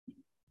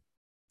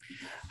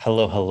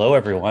Hello, hello,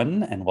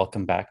 everyone, and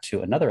welcome back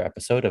to another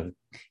episode of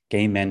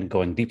Gay Men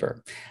Going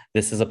Deeper.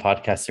 This is a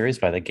podcast series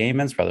by the Gay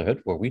Men's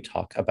Brotherhood where we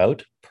talk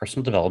about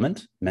personal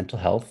development, mental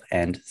health,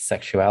 and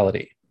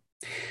sexuality.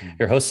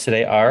 Your hosts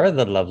today are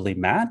the lovely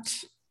Matt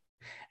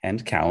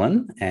and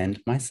Callan, and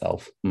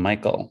myself,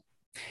 Michael.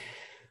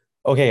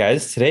 Okay,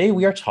 guys, today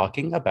we are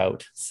talking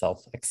about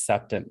self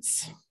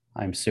acceptance.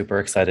 I'm super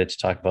excited to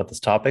talk about this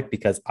topic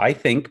because I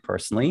think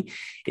personally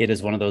it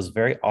is one of those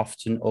very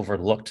often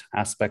overlooked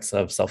aspects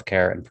of self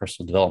care and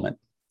personal development.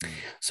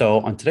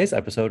 So, on today's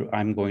episode,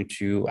 I'm going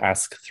to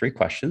ask three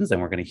questions, and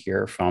we're going to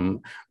hear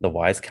from the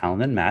wise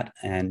Callan and Matt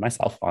and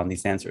myself on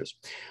these answers.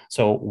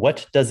 So,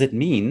 what does it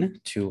mean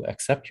to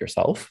accept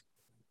yourself?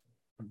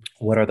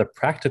 What are the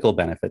practical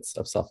benefits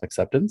of self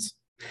acceptance?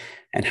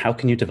 And how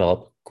can you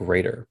develop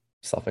greater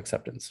self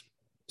acceptance?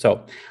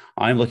 So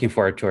I'm looking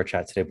forward to our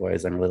chat today,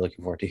 boys. I'm really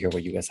looking forward to hear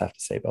what you guys have to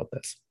say about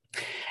this.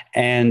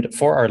 And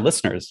for our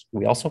listeners,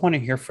 we also want to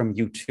hear from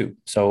you too.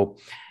 So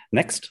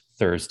next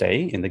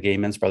Thursday in the Gay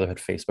Men's Brotherhood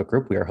Facebook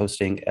group, we are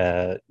hosting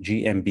a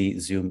GMB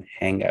Zoom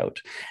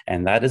Hangout.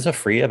 And that is a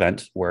free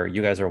event where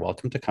you guys are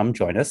welcome to come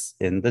join us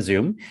in the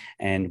Zoom.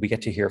 And we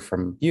get to hear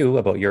from you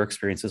about your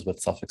experiences with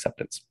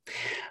self-acceptance.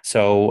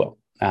 So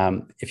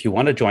if you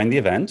want to join the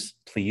event,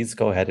 please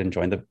go ahead and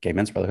join the Gay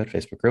Men's Brotherhood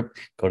Facebook group.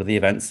 Go to the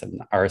events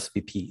and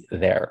RSVP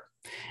there.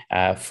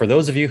 For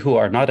those of you who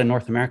are not in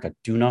North America,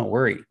 do not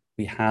worry.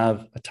 We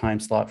have a time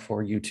slot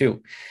for you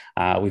too.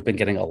 We've been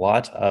getting a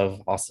lot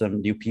of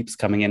awesome new peeps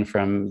coming in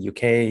from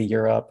UK,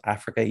 Europe,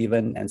 Africa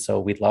even. And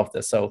so we'd love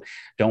this. So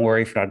don't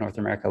worry if you're not in North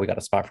America, we got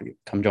a spot for you.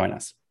 Come join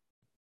us.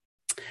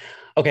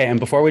 Okay, and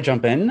before we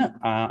jump in,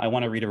 I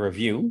want to read a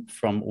review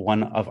from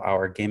one of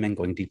our Gay Men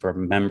Going Deeper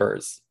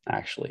members,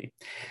 actually.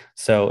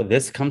 So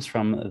this comes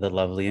from the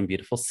lovely and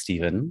beautiful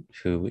Stephen,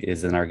 who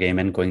is in our Gay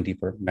Men Going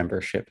Deeper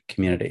membership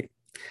community.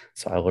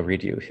 So I will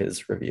read you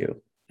his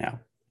review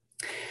now.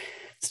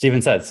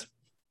 Stephen says,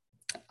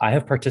 I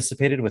have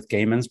participated with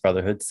Gay Men's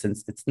Brotherhood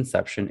since its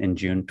inception in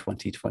June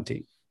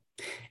 2020.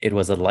 It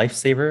was a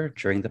lifesaver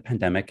during the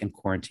pandemic and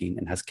quarantine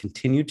and has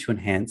continued to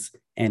enhance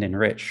and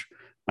enrich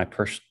my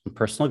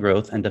personal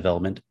growth and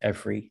development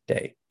every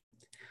day.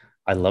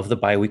 I love the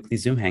bi-weekly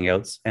Zoom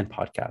Hangouts and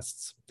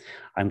podcasts.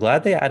 I'm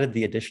glad they added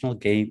the additional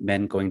Gay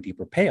Men Going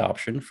Deeper pay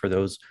option for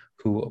those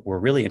who were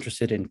really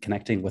interested in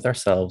connecting with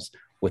ourselves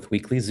with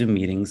weekly Zoom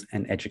meetings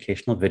and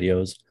educational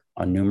videos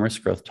on numerous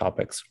growth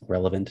topics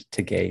relevant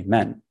to gay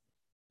men.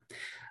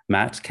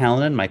 Matt,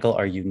 Callan, and Michael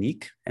are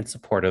unique and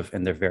supportive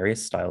in their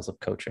various styles of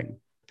coaching.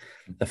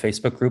 The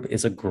Facebook group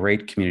is a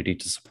great community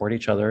to support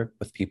each other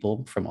with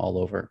people from all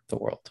over the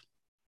world.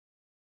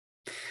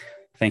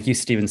 Thank you,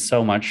 Stephen,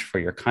 so much for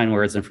your kind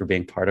words and for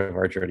being part of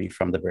our journey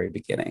from the very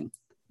beginning.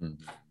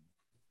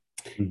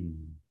 Mm-hmm.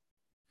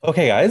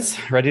 Okay, guys,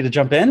 ready to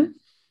jump in?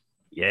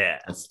 Yeah,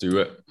 let's do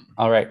it.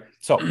 All right.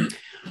 So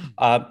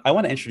I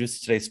want to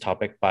introduce today's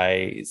topic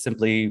by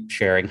simply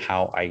sharing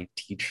how I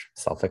teach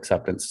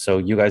self-acceptance. So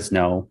you guys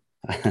know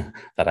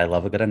that I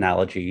love a good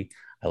analogy.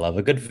 I love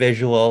a good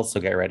visual. So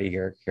get ready.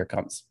 Here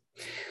comes.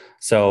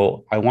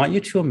 So I want you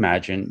to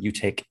imagine you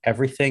take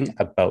everything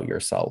about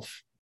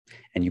yourself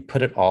and you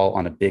put it all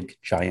on a big,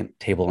 giant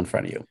table in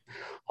front of you.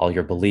 All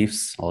your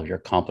beliefs, all of your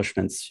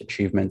accomplishments,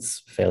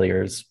 achievements,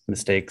 failures,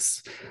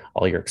 mistakes,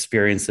 all your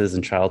experiences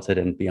in childhood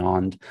and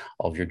beyond,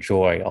 all of your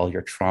joy, all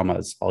your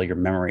traumas, all your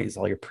memories,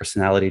 all your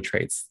personality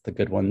traits, the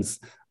good ones,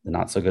 the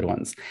not so good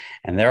ones.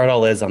 And there it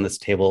all is on this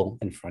table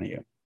in front of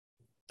you.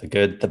 The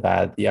good, the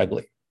bad, the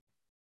ugly.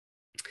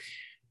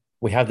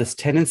 We have this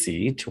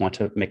tendency to want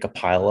to make a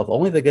pile of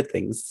only the good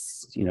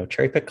things,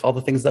 cherry pick all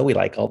the things that we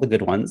like, all the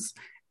good ones,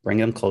 bring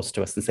them close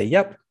to us and say,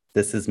 yep,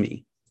 this is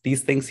me.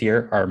 These things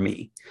here are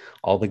me.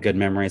 All the good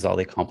memories, all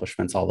the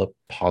accomplishments, all the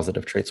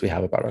positive traits we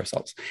have about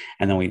ourselves.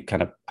 And then we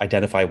kind of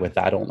identify with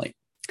that only.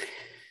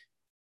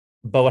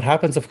 But what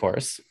happens, of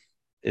course,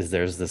 is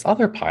there's this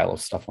other pile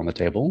of stuff on the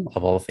table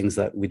of all the things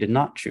that we did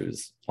not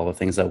choose, all the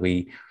things that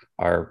we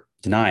are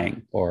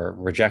denying or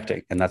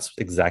rejecting. And that's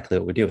exactly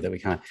what we do, that we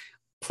kind of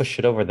push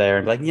it over there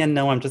and be like, yeah,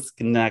 no, I'm just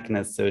not going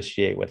to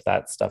associate with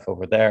that stuff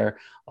over there.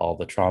 All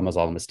the traumas,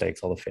 all the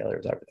mistakes, all the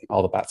failures, everything,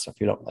 all the bad stuff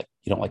you don't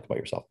like about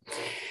yourself.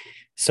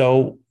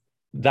 So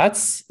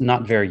that's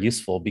not very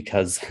useful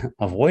because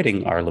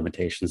avoiding our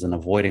limitations and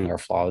avoiding our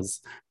flaws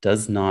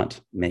does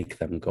not make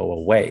them go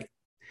away.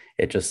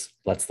 It just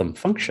lets them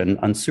function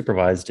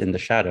unsupervised in the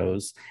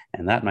shadows.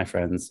 And that, my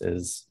friends,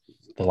 is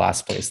the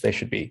last place they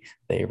should be.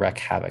 They wreak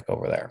havoc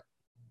over there.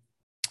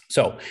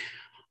 So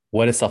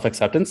what is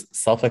self-acceptance?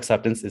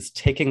 Self-acceptance is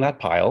taking that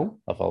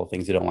pile of all the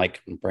things you don't like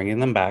and bringing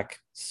them back,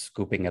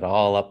 scooping it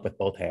all up with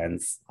both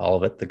hands, all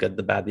of it, the good,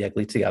 the bad, the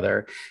ugly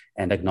together,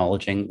 and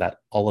acknowledging that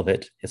all of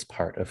it is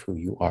part of who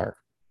you are.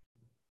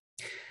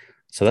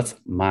 So that's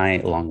my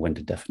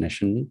long-winded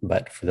definition.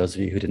 But for those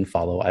of you who didn't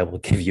follow, I will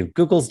give you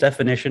Google's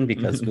definition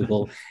because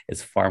Google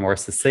is far more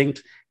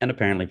succinct and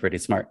apparently pretty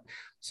smart.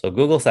 So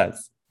Google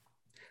says,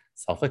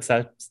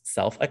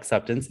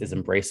 self-acceptance is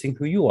embracing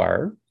who you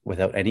are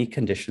without any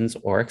conditions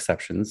or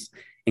exceptions,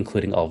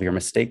 including all of your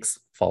mistakes,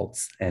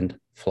 faults, and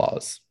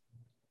flaws.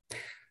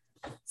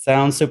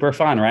 Sounds super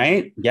fun,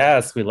 right?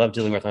 Yes, we love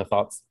dealing with our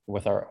thoughts,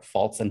 with our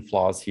faults and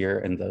flaws here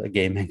in the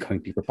Game and Going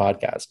Deeper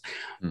podcast.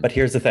 But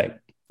here's the thing.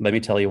 Let me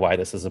tell you why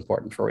this is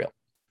important for real.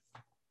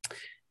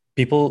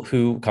 People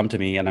who come to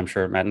me, and I'm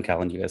sure Matt and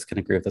Callan, you guys can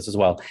agree with this as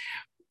well.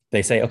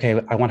 They say, okay,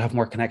 I want to have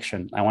more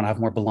connection. I want to have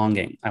more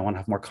belonging. I want to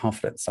have more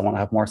confidence. I want to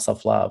have more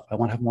self-love. I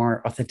want to have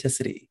more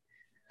authenticity.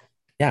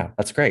 Yeah,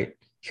 that's great.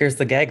 Here's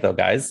the gag though,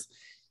 guys.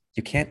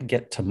 You can't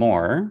get to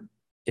more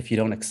if you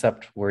don't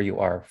accept where you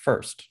are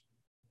first,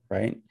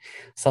 right?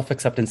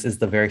 Self-acceptance is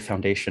the very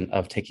foundation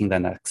of taking the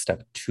next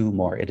step to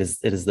more. It is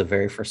the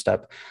very first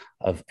step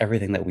of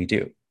everything that we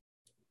do.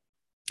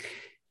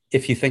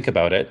 If you think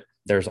about it,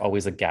 there's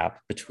always a gap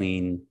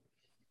between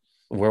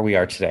where we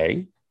are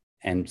today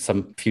and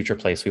some future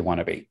place we want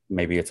to be.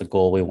 Maybe it's a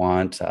goal we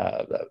want,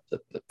 the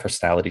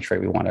personality trait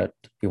we want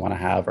to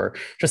have, or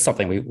just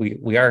something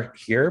we are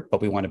here,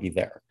 but we want to be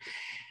there.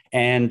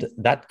 And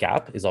that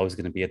gap is always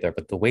going to be there,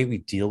 but the way we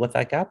deal with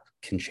that gap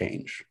can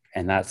change.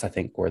 And that's, I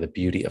think, where the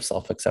beauty of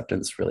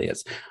self-acceptance really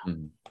is.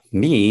 Mm-hmm.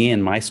 Me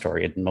and my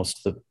story, and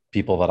most of the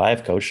people that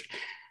I've coached,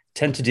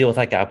 tend to deal with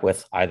that gap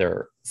with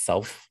either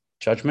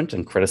self-judgment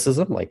and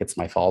criticism, like it's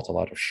my fault, a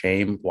lot of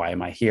shame. Why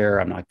am I here?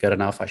 I'm not good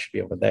enough. I should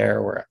be over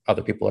there where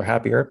other people are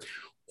happier.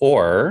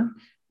 Or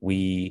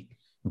we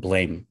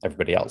blame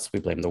everybody else. We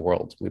blame the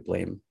world. We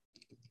blame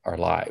our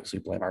lives. We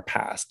blame our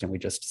past. And we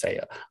just say,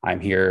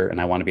 I'm here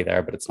and I want to be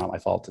there, but it's not my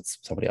fault. It's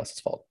somebody else's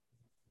fault.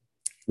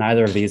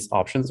 Neither of these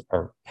options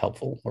are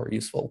helpful or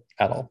useful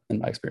at all, in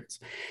my experience.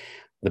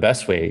 The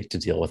best way to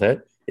deal with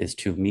it is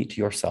to meet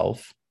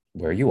yourself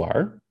where you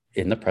are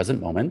in the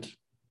present moment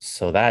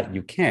so that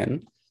you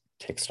can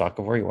take stock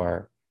of where you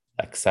are,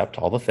 accept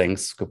all the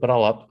things, scoop it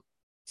all up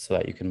so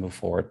that you can move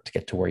forward to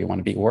get to where you want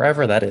to be,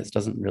 wherever that is.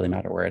 Doesn't really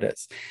matter where it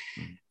is.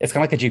 It's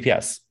kind of like a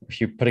GPS. If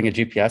you're putting a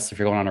GPS, if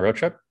you're going on a road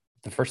trip,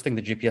 the first thing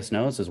the GPS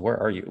knows is where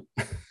are you?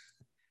 It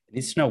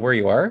needs to know where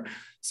you are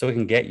so it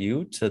can get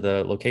you to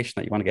the location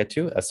that you want to get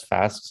to as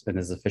fast and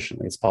as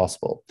efficiently as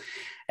possible.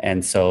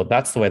 And so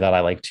that's the way that I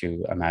like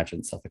to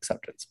imagine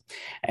self-acceptance.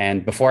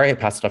 And before I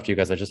pass it off to you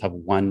guys, I just have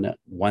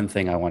one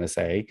thing I want to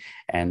say,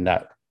 and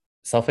that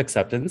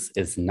self-acceptance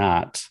is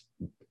not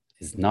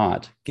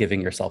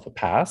giving yourself a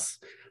pass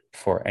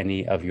for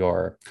any of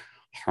your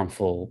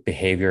harmful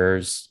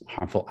behaviors,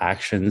 harmful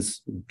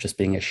actions, just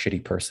being a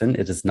shitty person.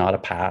 It is not a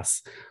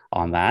pass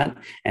on that.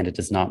 And it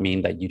does not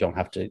mean that you don't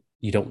have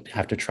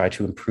to try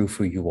to improve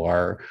who you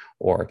are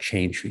or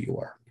change who you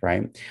are,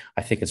 right?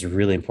 I think it's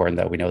really important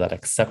that we know that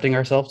accepting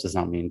ourselves does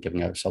not mean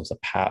giving ourselves a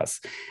pass.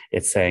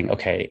 It's saying,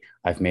 okay,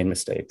 I've made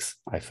mistakes.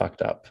 I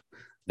fucked up.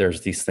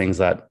 There's these things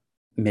that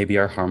maybe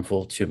are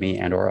harmful to me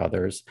and or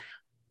others,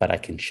 but I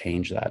can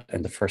change that.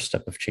 And the first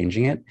step of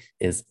changing it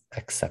is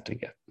accepting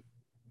it.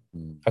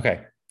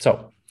 Okay,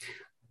 so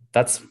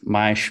that's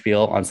my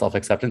spiel on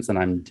self-acceptance, and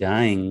I'm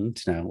dying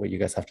to know what you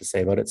guys have to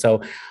say about it.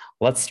 So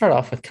let's start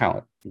off with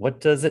Callan. What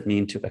does it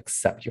mean to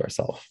accept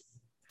yourself?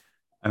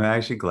 I'm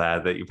actually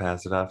glad that you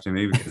passed it off to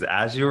me, because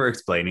as you were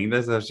explaining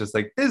this, I was just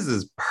like, this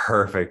is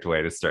perfect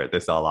way to start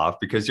this all off,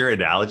 because your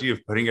analogy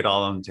of putting it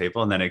all on the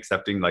table and then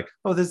accepting like,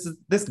 oh, this is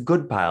this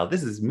good pile,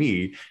 this is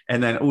me.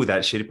 And then, oh,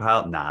 that shitty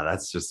pile, nah,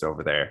 that's just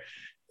over there.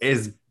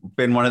 Has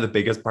been one of the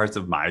biggest parts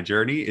of my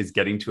journey, is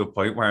getting to a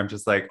point where I'm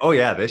just like, oh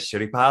yeah, this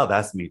shitty pile,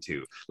 that's me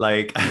too.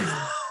 Like,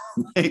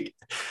 like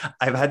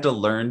I've had to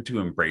learn to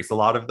embrace a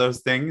lot of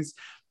those things,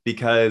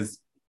 because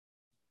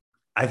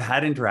I've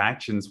had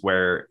interactions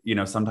where, you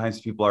know,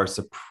 sometimes people are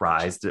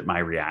surprised at my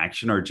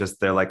reaction, or just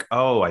they're like,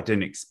 oh, I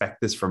didn't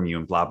expect this from you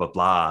and blah, blah,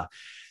 blah.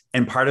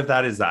 And part of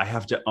that is I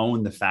have to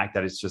own the fact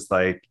that it's just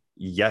like,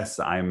 yes,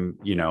 I'm,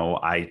 you know,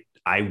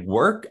 I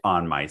work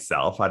on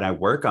myself, and I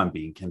work on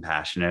being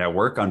compassionate. I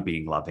work on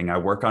being loving. I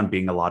work on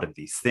being a lot of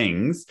these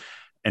things,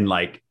 and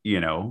like,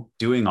 you know,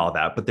 doing all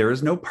that, but there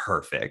is no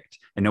perfect,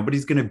 and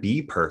nobody's going to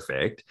be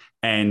perfect.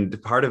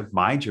 And part of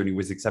my journey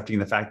was accepting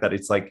the fact that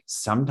it's like,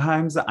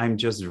 sometimes I'm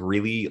just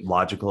really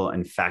logical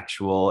and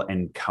factual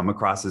and come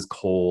across as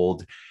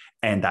cold.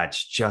 And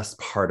that's just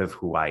part of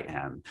who I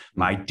am.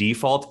 My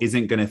default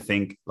isn't going to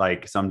think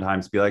like,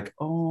 sometimes be like,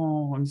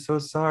 oh, I'm so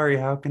sorry,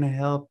 how can I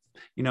help?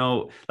 You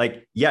know,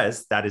 like,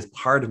 yes, that is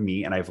part of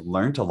me. And I've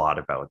learned a lot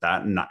about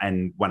that.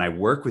 And when I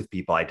work with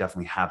people, I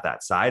definitely have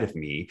that side of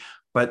me.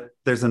 But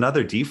there's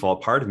another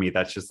default part of me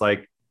that's just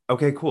like,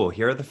 okay, cool.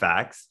 Here are the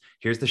facts.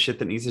 Here's the shit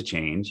that needs to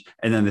change.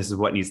 And then this is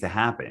what needs to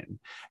happen.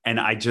 And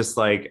I just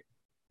like,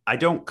 I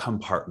don't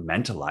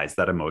compartmentalize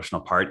that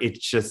emotional part.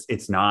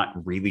 It's not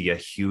really a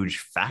huge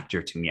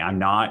factor to me. I'm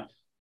not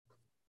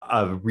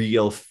a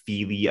real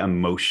feely,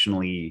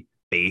 emotionally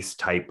based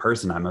type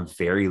person. I'm a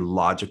very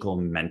logical,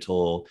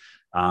 mental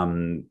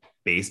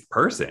based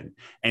person.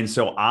 And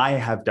so I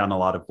have done a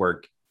lot of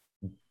work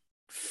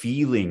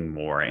feeling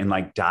more and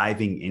like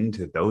diving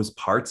into those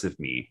parts of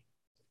me.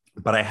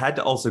 But I had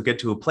to also get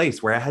to a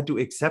place where I had to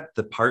accept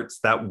the parts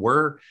that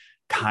were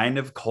kind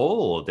of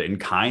cold and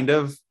kind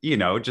of, you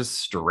know, just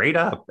straight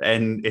up.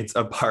 And it's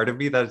a part of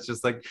me that's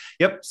just like,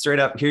 yep, straight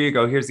up, here you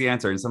go, here's the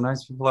answer. And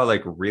sometimes people are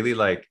like really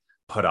like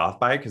put off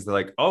by it, because they're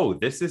like, oh,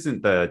 this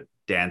isn't the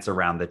dance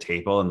around the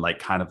table and like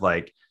kind of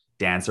like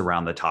dance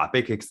around the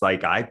topic. It's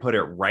like I put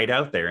it right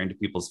out there into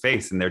people's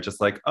face and they're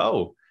just like,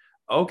 oh,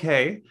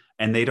 okay.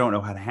 And they don't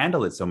know how to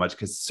handle it so much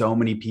because so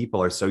many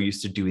people are so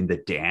used to doing the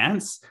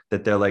dance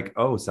that they're like,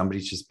 oh,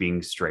 somebody's just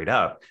being straight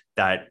up,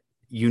 that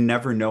you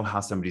never know how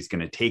somebody's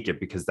going to take it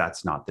because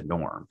that's not the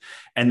norm.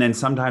 And then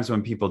sometimes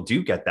when people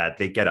do get that,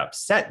 they get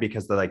upset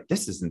because they're like,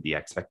 this isn't the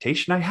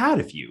expectation I had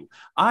of you.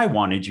 I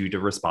wanted you to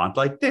respond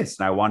like this,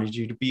 and I wanted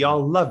you to be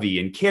all lovey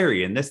and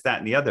carry and this, that,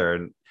 and the other.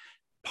 And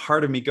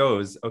part of me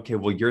goes, okay,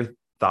 well, your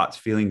thoughts,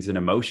 feelings, and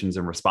emotions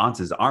and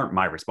responses aren't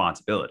my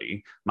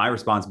responsibility. My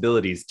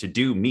responsibility is to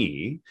do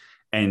me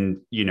and,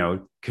 you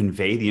know,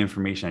 convey the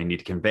information I need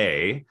to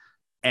convey.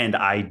 And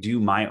I do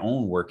my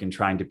own work in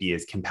trying to be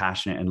as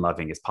compassionate and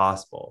loving as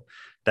possible.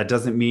 That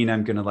doesn't mean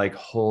I'm going to like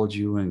hold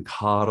you and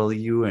coddle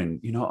you and,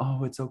 you know,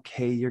 oh, it's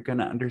okay. You're going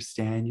to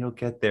understand. You'll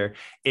get there.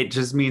 It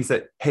just means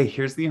that, hey,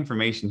 here's the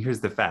information. Here's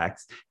the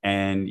facts.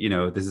 And, you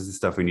know, this is the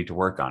stuff we need to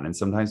work on. And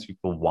sometimes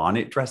people want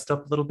it dressed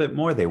up a little bit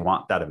more. They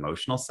want that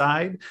emotional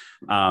side.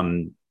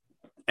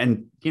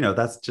 And, you know,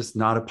 that's just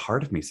not a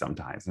part of me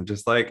sometimes. I'm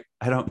just like,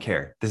 I don't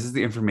care. This is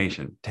the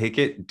information. Take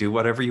it, do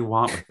whatever you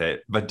want with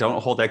it, but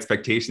don't hold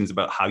expectations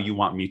about how you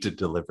want me to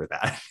deliver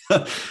that.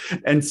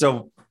 And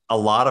so a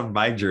lot of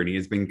my journey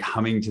has been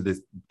coming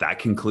to that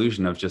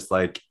conclusion of just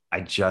like, I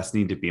just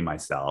need to be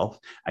myself.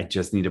 I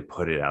just need to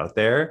put it out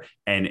there.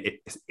 And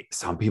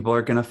some people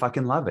are going to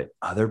fucking love it.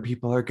 Other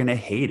people are going to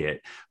hate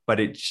it. But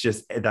it's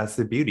just, that's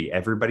the beauty.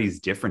 Everybody's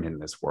different in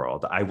this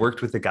world. I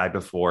worked with a guy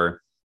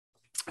before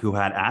who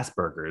had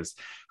Asperger's,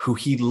 who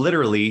he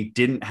literally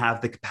didn't have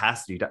the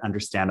capacity to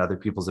understand other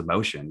people's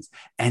emotions.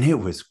 And it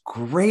was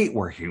great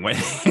working with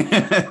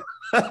him.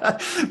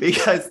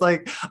 Because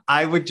like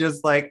I would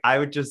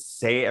just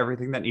say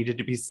everything that needed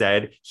to be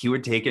said. He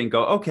would take it and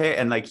go, okay.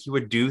 And like he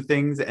would do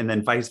things, and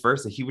then vice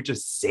versa. He would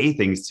just say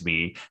things to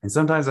me. And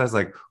sometimes I was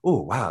like,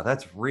 oh, wow,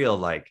 that's real,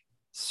 like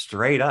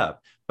straight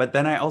up. But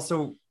then I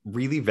also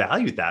really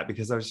valued that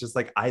because I was just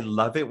like, I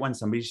love it when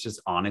somebody's just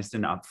honest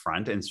and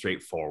upfront and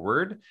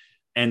straightforward.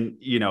 And,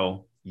 you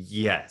know,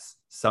 yes,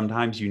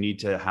 sometimes you need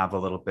to have a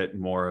little bit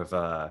more of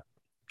a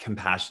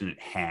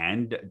compassionate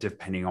hand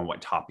depending on what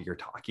topic you're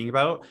talking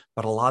about.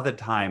 But a lot of the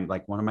time,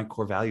 like one of my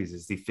core values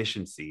is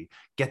efficiency.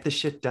 Get the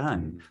shit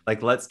done.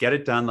 Like, let's get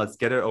it done. Let's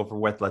get it over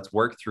with. Let's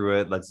work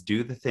through it. Let's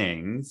do the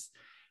things.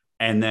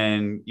 And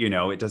then, you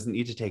know, it doesn't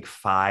need to take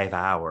 5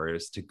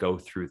 hours to go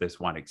through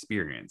this one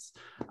experience.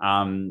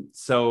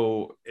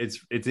 So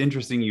it's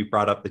interesting you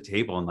brought up the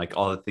table and like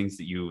all the things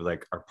that you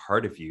like are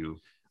part of you.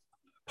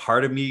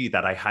 Part of me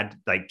that I had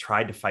like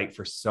tried to fight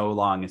for so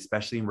long,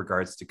 especially in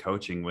regards to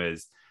coaching,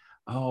 was,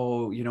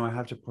 oh, you know, I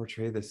have to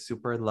portray this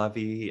super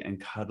lovey and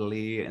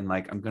cuddly and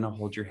like, I'm going to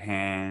hold your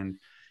hand,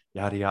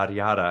 yada, yada,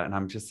 yada. And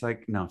I'm just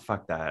like, no,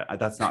 fuck that.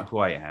 That's not who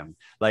I am.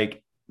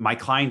 Like, my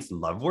clients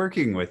love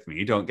working with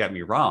me, don't get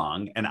me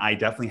wrong. And I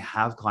definitely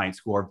have clients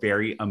who are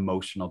very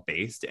emotional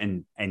based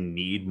and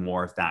need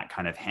more of that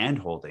kind of hand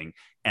holding.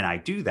 And I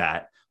do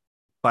that.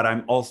 But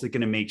I'm also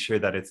going to make sure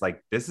that it's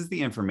like, this is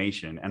the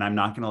information and I'm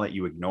not going to let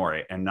you ignore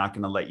it. I'm not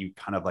going to let you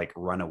kind of like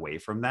run away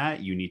from that.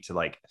 You need to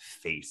like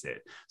face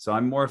it. So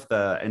I'm more of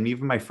and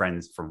even my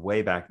friends from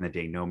way back in the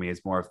day know me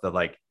as more of the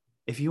like,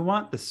 if you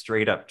want the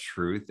straight up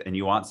truth and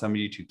you want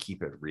somebody to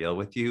keep it real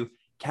with you,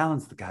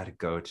 Callan's the guy to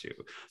go to.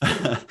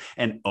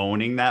 And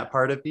owning that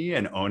part of me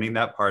and owning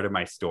that part of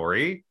my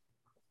story,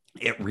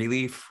 it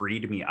really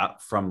freed me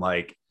up from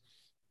like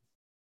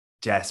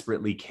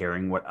desperately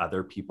caring what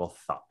other people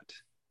thought.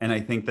 And I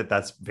think that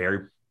that's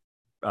very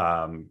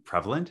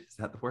prevalent. Is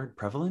that the word?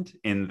 Prevalent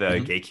in the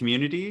gay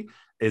community,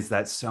 is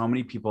that so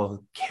many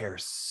people care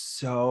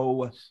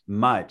so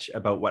much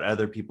about what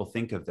other people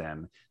think of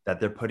them that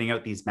they're putting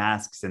out these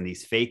masks and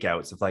these fake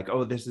outs of like,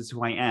 oh, this is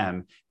who I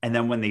am. And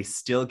then when they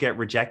still get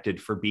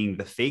rejected for being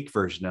the fake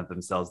version of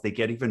themselves, they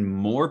get even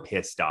more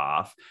pissed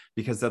off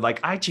because they're like,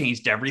 I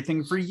changed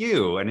everything for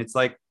you. And it's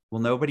like,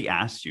 well, nobody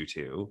asked you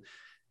to.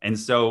 And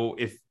so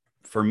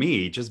for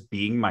me, just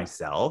being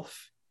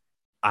myself,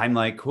 I'm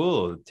like,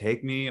 cool,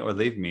 take me or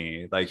leave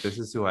me. Like, this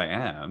is who I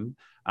am.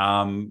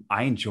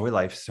 I enjoy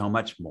life so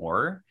much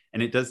more.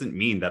 And it doesn't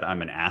mean that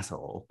I'm an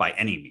asshole by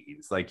any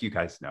means. Like you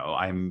guys know,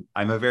 I'm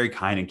a very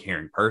kind and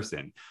caring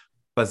person.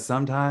 But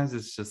sometimes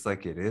it's just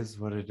like, it is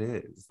what it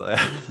is.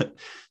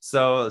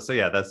 So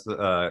yeah, that's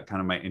kind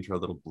of my intro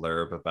little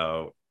blurb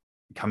about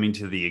coming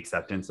to the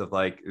acceptance of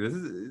like,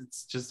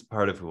 it's just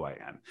part of who I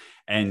am.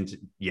 And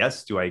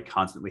yes, do I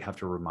constantly have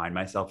to remind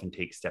myself and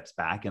take steps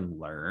back and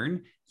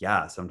learn?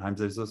 Yeah, sometimes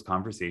there's those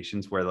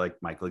conversations where like,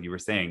 Michael, you were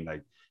saying,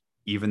 like,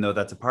 even though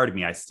that's a part of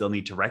me, I still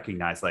need to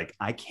recognize like,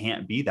 I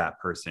can't be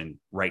that person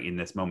right in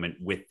this moment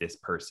with this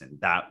person.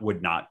 That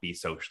would not be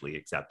socially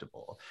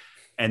acceptable.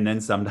 And then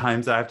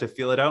sometimes I have to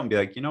feel it out and be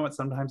like, you know what,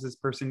 sometimes this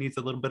person needs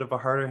a little bit of a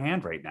harder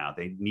hand right now.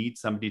 They need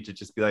somebody to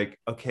just be like,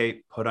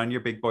 okay, put on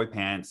your big boy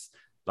pants,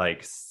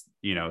 like,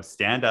 you know,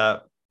 stand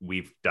up.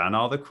 We've done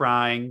all the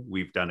crying.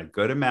 We've done a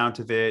good amount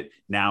of it.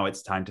 Now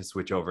it's time to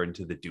switch over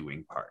into the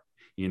doing part.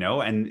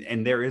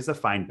 and there is a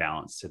fine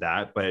balance to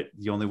that, but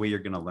the only way you're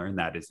going to learn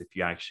that is if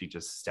you actually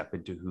just step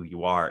into who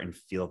you are and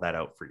feel that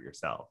out for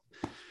yourself.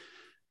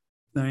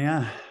 So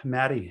yeah,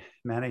 Maddie,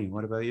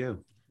 what about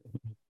you?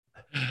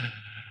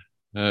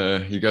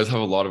 You guys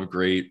have a lot of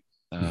great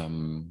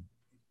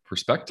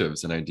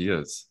perspectives and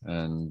ideas,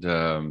 and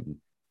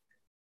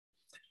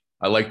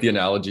I like the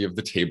analogy of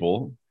the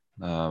table.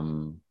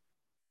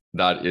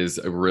 That is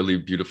a really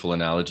beautiful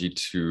analogy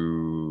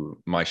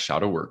to my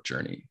shadow work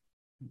journey.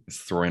 It's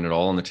throwing it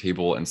all on the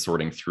table and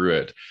sorting through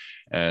it.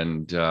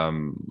 And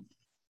I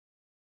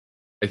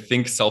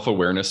think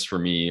self-awareness for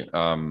me,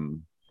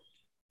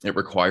 it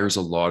requires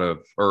a lot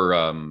of,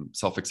 or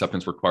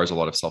self-acceptance requires a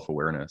lot of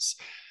self-awareness.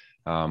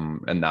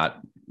 And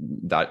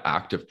that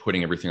act of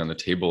putting everything on the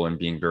table and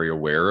being very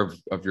aware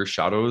of your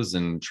shadows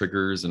and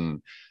triggers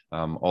and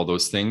all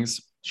those things,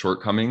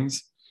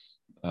 shortcomings.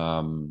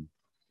 And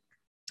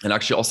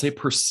actually, I'll say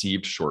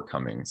perceived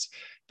shortcomings,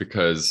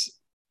 because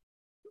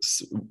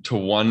to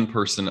one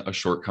person, a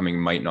shortcoming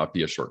might not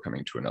be a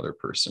shortcoming to another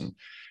person.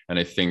 And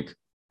I think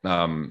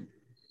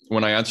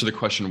when I answer the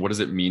question, what does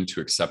it mean to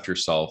accept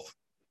yourself?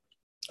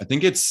 I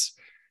think it's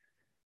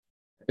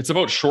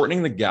about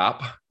shortening the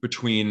gap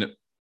between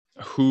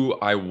who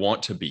I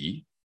want to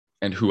be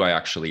and who I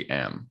actually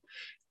am.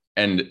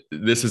 And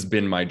this has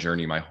been my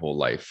journey my whole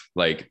life.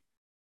 Like,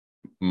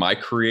 my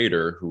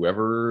creator,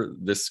 whoever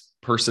this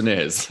person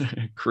is,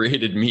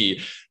 created me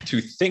to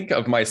think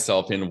of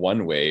myself in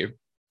one way.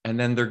 And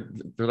then they're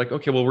like,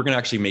 okay, well, we're going to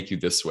actually make you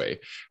this way.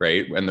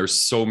 Right. And there's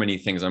so many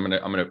things. I'm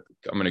going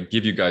to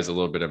give you guys a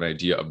little bit of an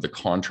idea of the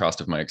contrast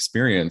of my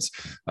experience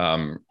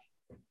and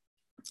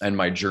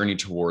my journey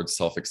towards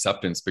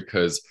self-acceptance,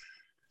 because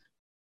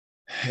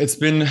it's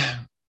been,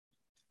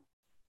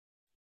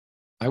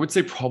 I would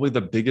say, probably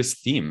the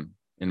biggest theme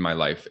in my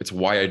life. It's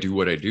why I do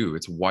what I do.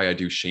 It's why I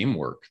do shame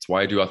work. It's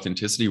why I do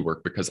authenticity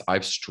work, because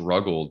I've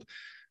struggled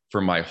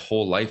for my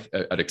whole life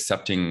at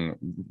accepting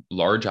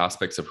large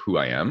aspects of who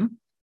I am.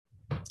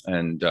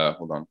 And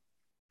hold on.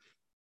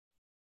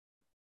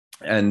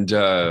 And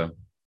I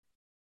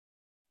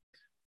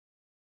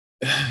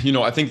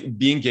think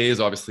being gay is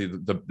obviously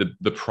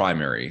the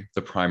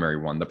primary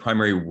one, the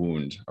primary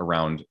wound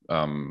around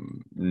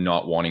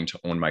not wanting to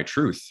own my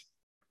truth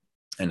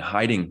and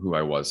hiding who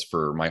I was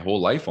for my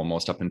whole life,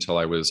 almost up until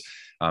I was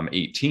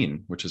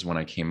 18, which is when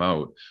I came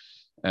out.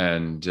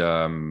 And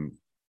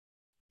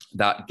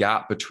that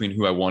gap between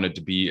who I wanted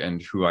to be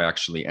and who I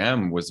actually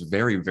am was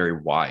very,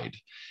 very wide.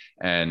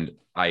 And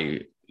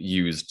I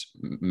used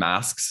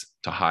masks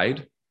to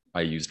hide.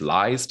 I used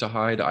lies to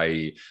hide.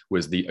 It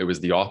was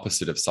the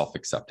opposite of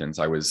self-acceptance.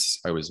 I was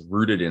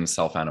rooted in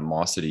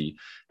self-animosity.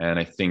 And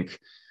I think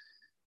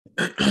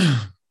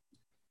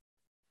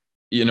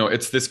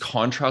it's this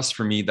contrast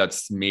for me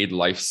that's made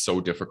life so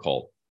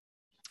difficult,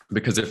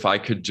 because if I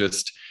could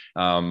just,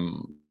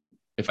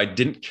 if I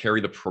didn't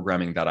carry the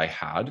programming that I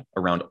had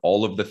around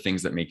all of the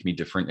things that make me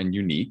different and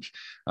unique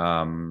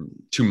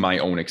to my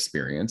own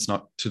experience,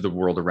 not to the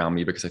world around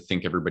me, because I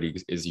think everybody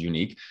is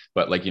unique,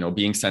 but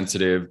being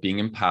sensitive, being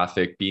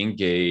empathic, being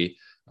gay,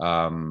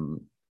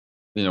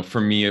 for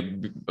me,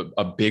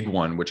 a big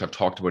one, which I've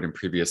talked about in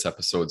previous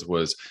episodes,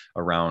 was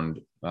around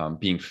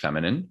being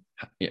feminine,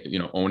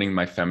 owning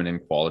my feminine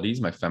qualities,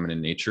 my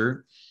feminine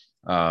nature,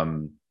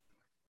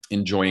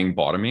 enjoying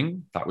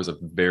bottoming. That was a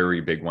very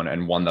big one,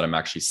 and one that I'm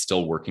actually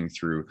still working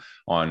through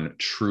on,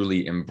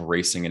 truly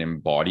embracing and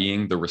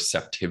embodying the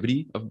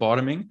receptivity of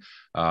bottoming,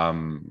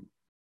 and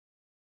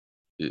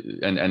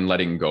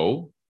letting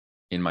go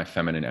in my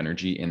feminine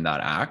energy in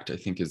that act, I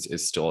think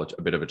is still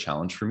a bit of a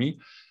challenge for me.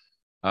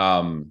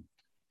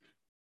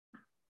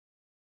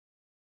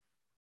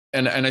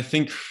 And I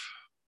think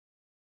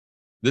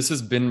this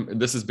has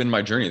been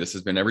my journey. This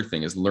has been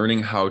everything, is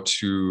learning how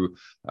to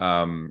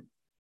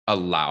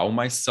allow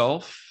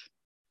myself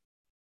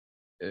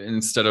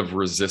instead of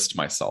resist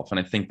myself. And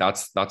I think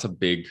that's a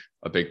big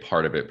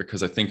part of it,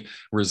 because I think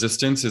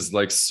resistance is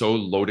so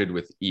loaded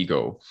with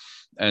ego,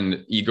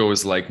 and ego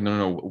is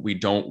no, we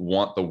don't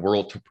want the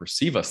world to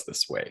perceive us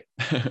this way.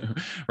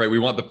 Right? We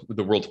want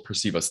the world to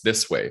perceive us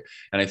this way.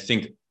 And I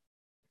think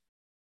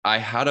I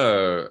had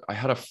a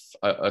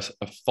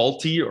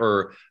faulty,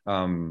 or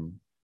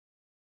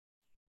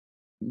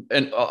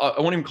and I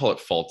won't even call it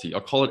faulty.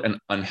 I'll call it an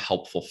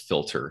unhelpful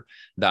filter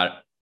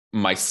that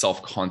my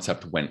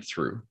self-concept went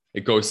through.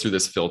 It goes through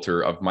this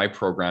filter of my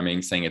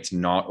programming saying it's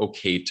not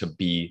okay to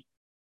be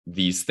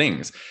these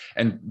things.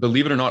 And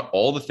believe it or not,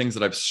 all the things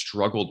that I've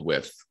struggled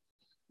with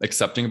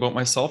accepting about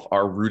myself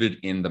are rooted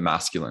in the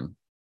masculine,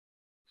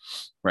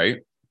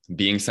 right?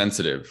 Being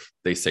sensitive.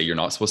 They say you're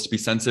not supposed to be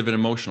sensitive and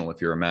emotional if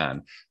you're a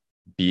man.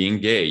 Being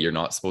gay, you're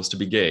not supposed to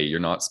be gay.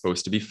 You're not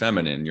supposed to be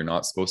feminine. You're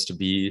not supposed to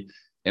be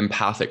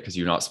empathic because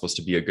you're not supposed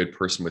to be a good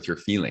person with your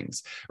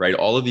feelings, right?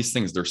 All of these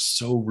things, they're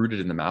so rooted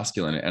in the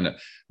masculine.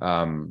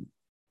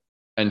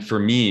 And for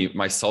me,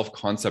 my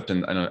self-concept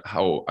and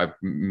how I've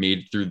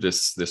made through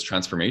this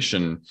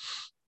transformation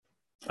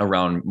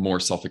around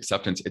more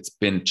self-acceptance, it's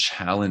been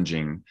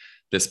challenging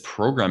this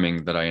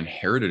programming that I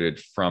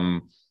inherited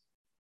from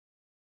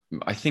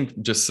I think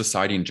just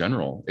society in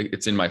general.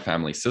 It's in my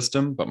family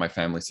system, but my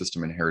family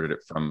system inherited it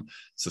from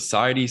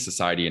society.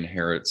 Society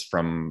inherits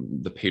from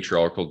the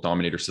patriarchal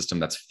dominator system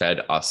that's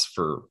fed us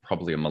for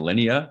probably a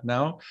millennia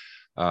now.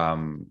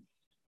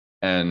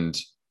 And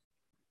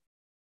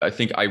I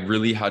think I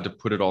really had to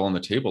put it all on the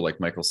table, like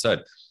Michael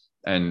said,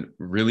 and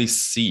really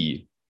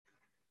see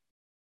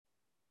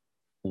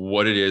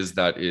what it is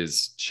that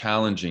is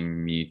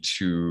challenging me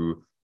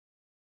to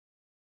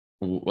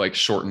like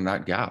shorten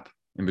that gap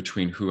in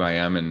between who I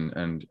am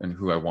and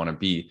who I want to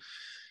be.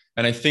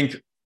 And I think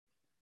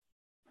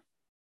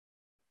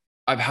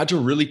I've had to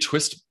really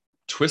twist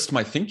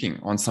my thinking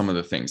on some of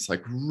the things,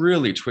 like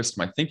really twist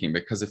my thinking,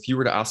 because if you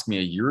were to ask me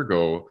a year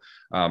ago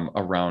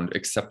around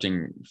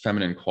accepting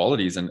feminine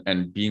qualities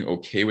and being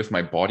okay with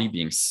my body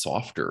being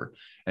softer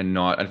and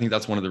not, I think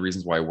that's one of the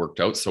reasons why I worked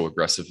out so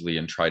aggressively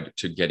and tried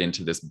to get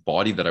into this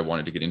body that I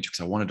wanted to get into, because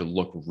I wanted to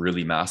look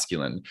really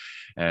masculine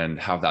and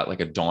have that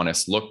like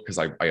Adonis look, because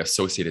I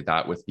associated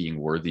that with being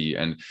worthy.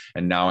 And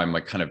now I'm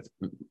like kind of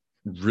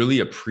really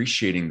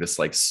appreciating this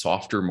like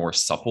softer, more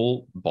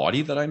supple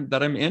body that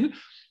I'm in.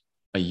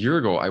 A year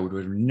ago, I would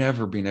have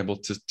never been able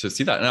to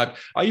see that. And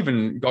I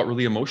even got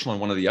really emotional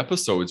in one of the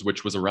episodes,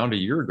 which was around a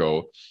year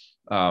ago,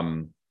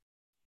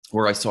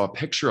 where I saw a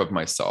picture of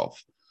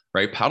myself,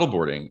 right,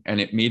 paddleboarding, and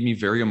it made me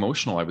very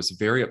emotional. I was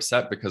very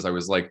upset because I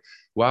was like,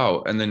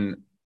 wow. And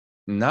then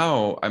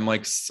now I'm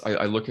like,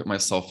 I look at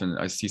myself and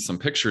I see some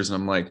pictures and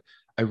I'm like,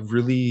 I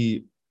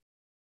really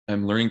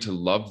am learning to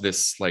love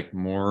this like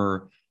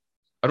more.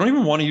 I don't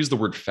even want to use the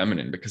word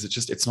feminine, because it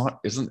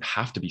doesn't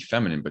have to be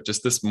feminine, but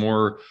just this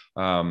more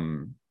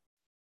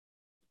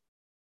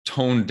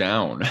toned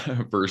down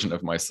version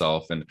of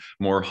myself, and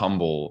more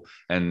humble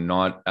and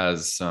not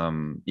as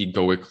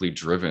egoically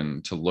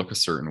driven to look a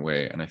certain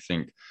way. And I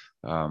think,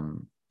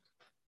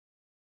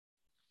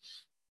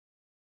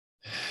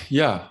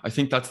 yeah, I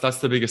think that's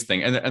the biggest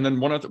thing. And then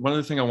one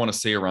other thing I want to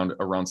say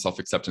around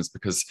self-acceptance,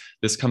 because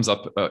this comes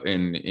up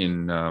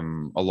in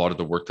a lot of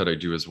the work that I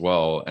do as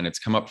well, and it's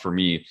come up for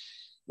me,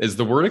 is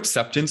the word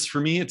acceptance. For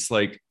me, it's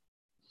like,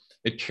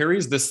 it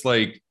carries this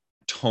like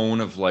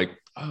tone of like,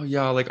 oh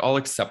yeah, like I'll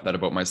accept that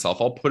about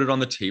myself. I'll put it on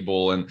the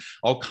table and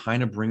I'll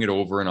kind of bring it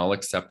over and I'll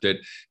accept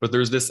it. But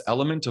there's this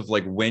element of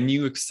like, when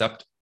you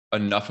accept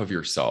enough of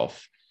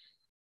yourself,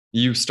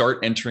 you start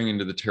entering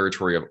into the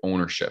territory of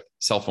ownership,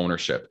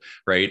 self-ownership,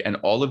 right? And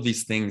all of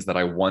these things that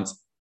I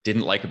once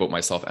didn't like about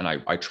myself and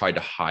I tried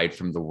to hide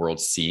from the world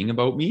seeing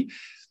about me,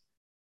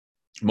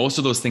 most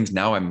of those things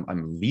now I'm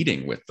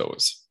leading with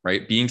those,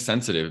 right? Being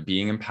sensitive,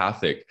 being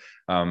empathic.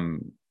 I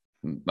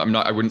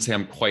wouldn't say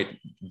I'm quite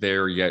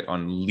there yet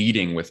on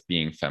leading with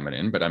being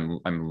feminine, but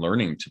I'm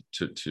learning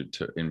to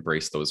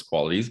embrace those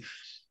qualities.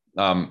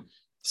 I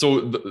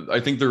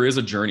think there is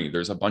a journey.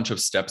 There's a bunch of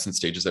steps and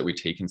stages that we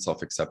take in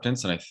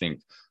self-acceptance. And I think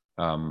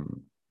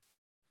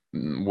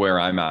where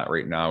I'm at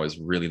right now is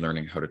really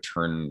learning how to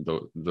turn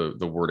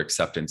the word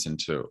acceptance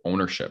into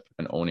ownership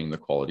and owning the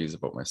qualities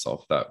about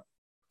myself that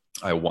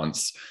I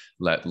once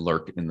let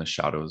lurk in the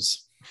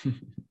shadows.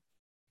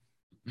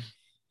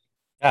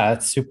 Yeah,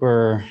 it's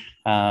super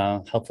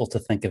helpful to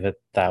think of it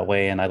that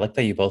way. And I like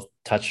that you both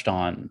touched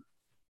on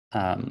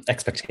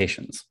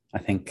expectations. I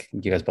think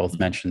you guys both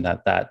mentioned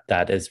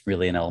that is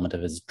really an element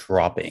of, is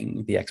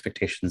dropping the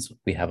expectations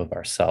we have of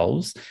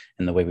ourselves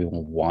and the way we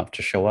want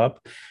to show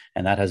up.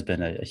 And that has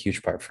been a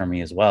huge part for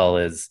me as well.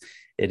 It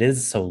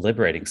is so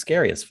liberating,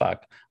 scary as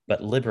fuck,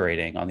 but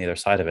liberating on the other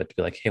side of it, to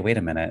be like, hey, wait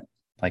a minute,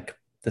 like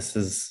this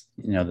is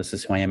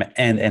who I am,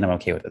 and I'm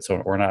okay with it.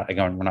 So we're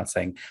not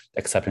saying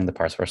accepting the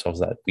parts of ourselves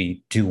that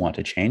we do want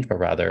to change, but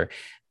rather,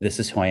 this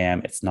is who I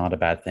am. It's not a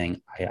bad thing.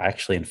 I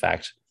actually, in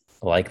fact,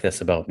 like this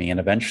about me. And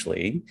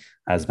eventually,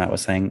 as Matt was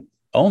saying,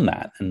 own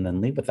that and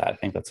then leave with that. I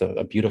think that's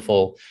a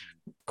beautiful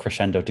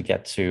crescendo to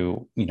get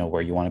to,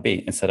 where you want to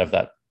be, instead of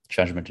that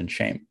judgment and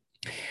shame.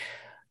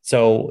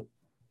 So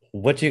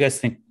what do you guys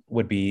think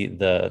would be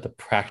the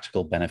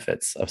practical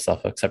benefits of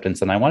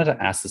self-acceptance? And I wanted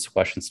to ask this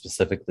question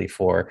specifically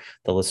for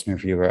the listener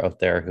viewer out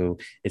there who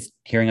is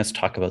hearing us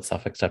talk about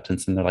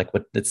self-acceptance, and they're like,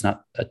 "What? It's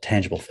not a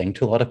tangible thing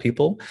to a lot of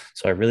people."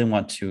 So I really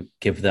want to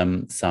give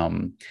them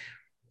some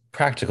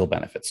practical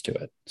benefits to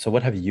it. So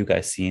what have you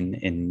guys seen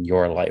in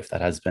your life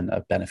that has been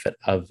a benefit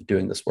of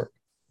doing this work?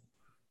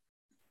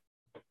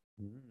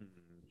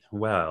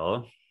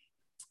 Well,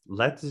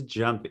 let's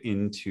jump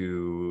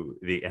into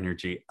the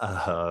energy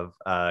of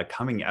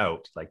coming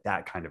out, like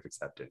that kind of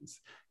acceptance,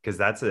 because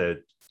that's a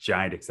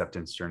giant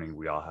acceptance journey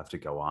we all have to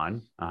go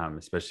on,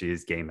 especially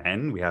as gay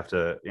men. We have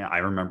to, I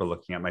remember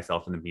looking at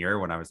myself in the mirror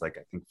when I was like,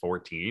 I think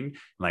 14,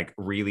 like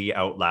really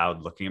out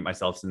loud looking at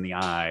myself in the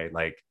eye,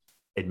 like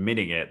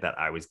admitting it, that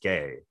I was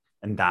gay.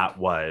 And that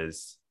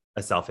was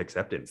a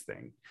self-acceptance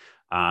thing.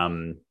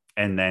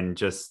 And then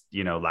just,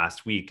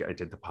 last week I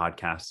did the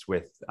podcast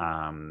with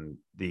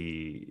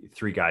the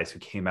 3 guys who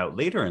came out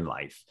later in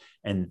life,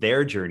 and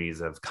their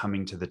journeys of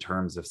coming to the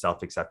terms of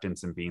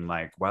self-acceptance and being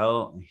like,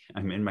 well,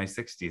 I'm in my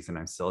 60s and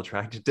I'm still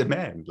attracted to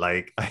men.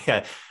 Like,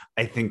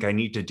 I think I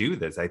need to do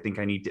this. I think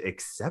I need to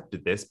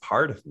accept this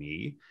part of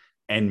me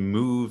and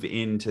move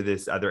into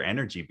this other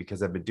energy,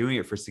 because I've been doing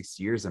it for 6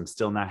 years. I'm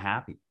still not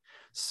happy.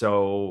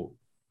 So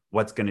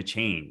what's going to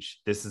change?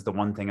 This is the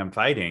one thing I'm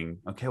fighting.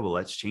 Okay, well,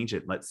 let's change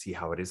it. Let's see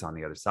how it is on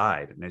the other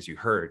side. And as you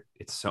heard,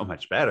 it's so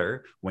much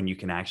better when you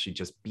can actually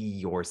just be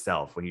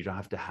yourself, when you don't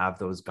have to have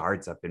those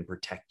guards up and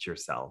protect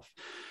yourself.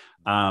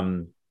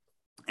 And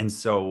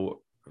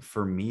so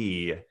for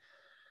me,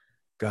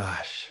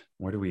 gosh,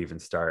 where do we even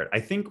start? I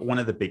think one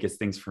of the biggest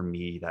things for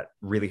me that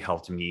really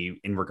helped me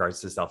in regards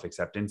to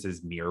self-acceptance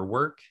is mirror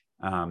work.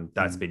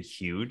 That's been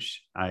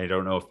huge. I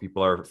don't know if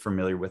people are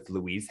familiar with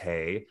Louise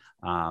Hay,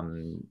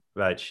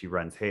 but she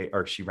ran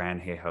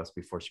Hay House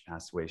before she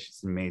passed away.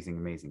 She's an amazing,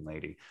 amazing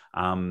lady.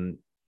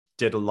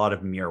 Did a lot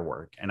of mirror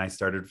work, and I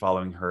started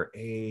following her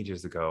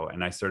ages ago,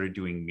 and I started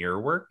doing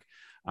mirror work.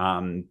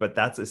 But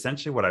that's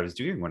essentially what I was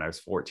doing when I was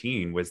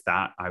 14, was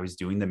that I was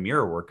doing the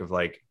mirror work of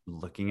like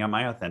looking at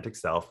my authentic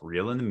self,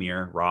 real in the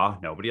mirror, raw,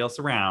 nobody else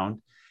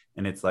around.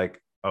 And it's like,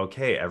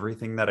 okay,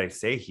 everything that I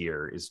say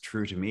here is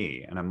true to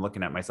me. And I'm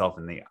looking at myself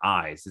in the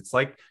eyes. It's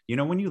like, you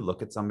know, when you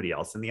look at somebody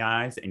else in the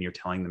eyes and you're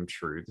telling them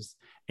truths,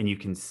 and you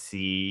can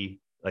see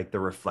like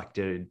the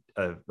reflected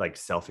of like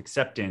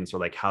self-acceptance or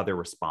like how their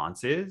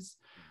response is.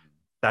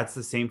 That's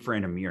the same for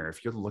in a mirror.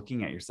 If you're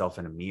looking at yourself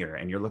in a mirror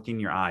and you're looking in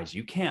your eyes,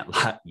 you can't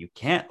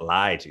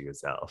lie to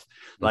yourself.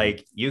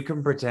 Like you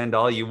can pretend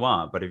all you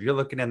want, but if you're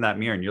looking in that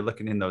mirror and you're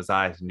looking in those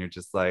eyes and you're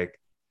just like,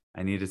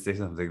 I need to say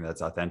something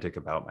that's authentic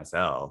about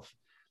myself.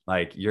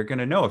 Like you're going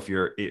to know, if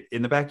you're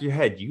in the back of your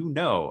head, you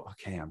know,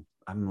 okay,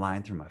 I'm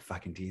lying through my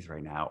fucking teeth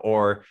right now.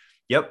 Or,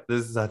 yep,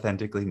 this is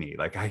authentically me.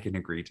 Like I can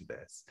agree to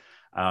this.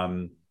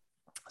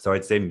 So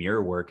I'd say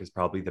mirror work is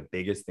probably the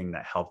biggest thing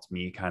that helped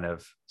me kind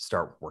of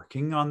start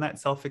working on that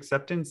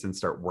self-acceptance and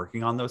start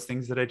working on those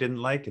things that I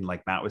didn't like. And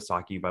like Matt was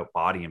talking about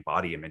body and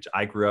body image.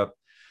 I grew up,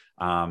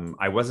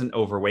 I wasn't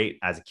overweight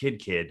as a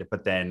kid,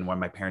 but then when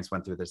my parents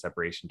went through their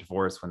separation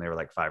divorce, when they were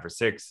like 5 or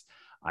 6,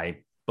 I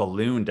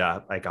ballooned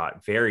up. I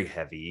got very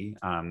heavy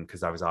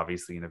because I was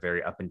obviously in a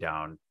very up and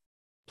down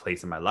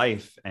place in my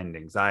life, and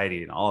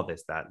anxiety and all of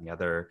this, that, and the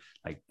other,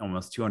 like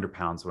almost 200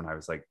 pounds when I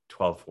was like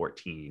 12,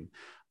 14.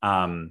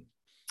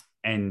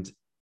 And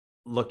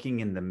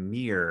looking in the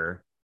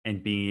mirror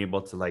and being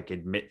able to like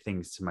admit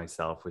things to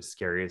myself was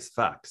scary as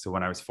fuck. So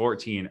when I was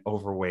 14,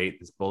 overweight,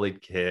 this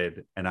bullied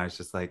kid, and I was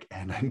just like,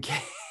 and I'm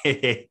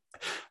gay.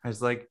 I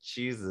was like,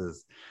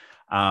 Jesus.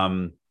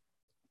 I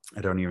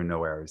don't even know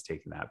where I was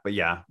taking that. But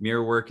yeah,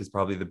 mirror work is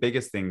probably the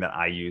biggest thing that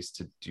I use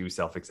to do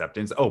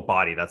self-acceptance. Oh,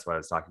 body, that's what I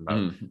was talking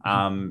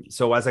about.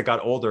 So as I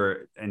got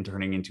older and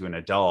turning into an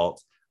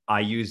adult,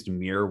 I used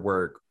mirror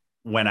work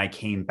when I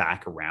came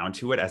back around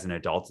to it as an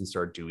adult and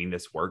started doing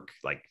this work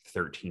like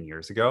 13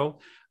 years ago.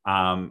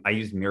 I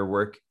used mirror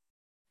work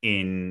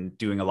in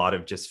doing a lot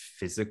of just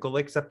physical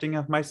accepting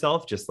of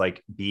myself, just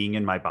like being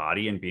in my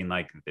body and being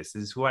like, this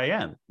is who I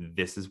am.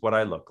 This is what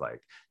I look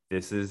like.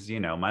 This is, you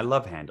know, my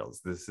love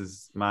handles. This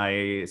is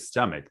my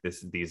stomach.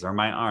 These are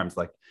my arms.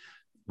 Like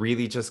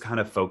really just kind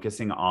of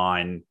focusing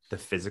on the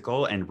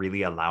physical and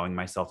really allowing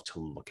myself to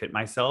look at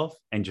myself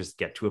and just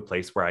get to a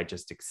place where I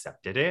just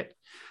accepted it.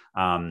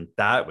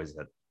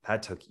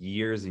 That took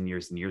years and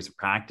years and years of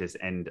practice.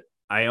 And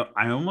I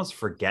almost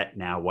forget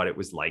now what it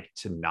was like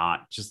to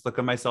not just look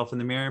at myself in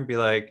the mirror and be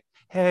like,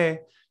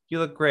 hey, you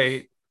look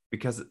great,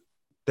 because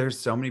there's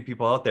so many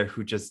people out there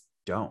who just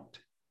don't.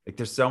 Like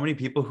there's so many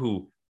people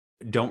who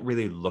don't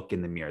really look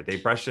in the mirror. They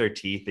brush their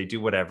teeth, they do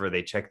whatever,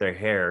 they check their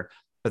hair,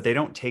 but they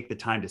don't take the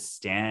time to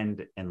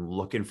stand and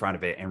look in front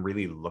of it and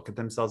really look at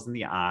themselves in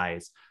the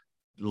eyes,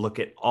 look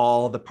at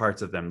all the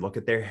parts of them, look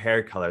at their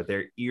hair color,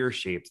 their ear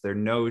shapes, their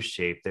nose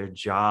shape, their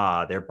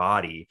jaw, their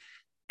body.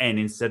 And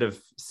instead of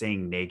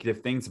saying negative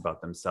things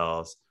about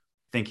themselves,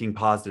 thinking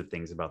positive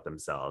things about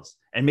themselves,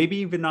 and maybe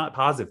even not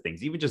positive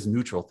things, even just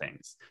neutral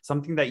things,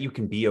 something that you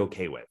can be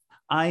okay with.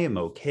 I am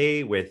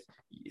okay with,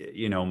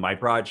 you know, my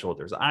broad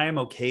shoulders. I am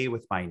okay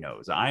with my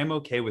nose. I am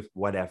okay with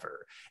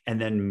whatever. And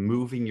then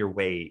moving your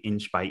way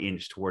inch by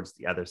inch towards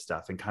the other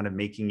stuff and kind of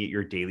making it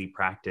your daily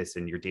practice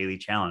and your daily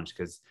challenge.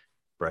 Because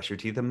brush your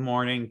teeth in the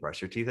morning, brush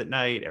your teeth at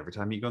night. Every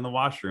time you go in the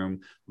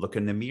washroom, look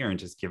in the mirror and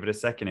just give it a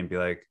second and be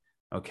like,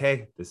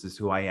 okay, this is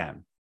who I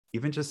am.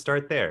 Even just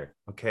start there.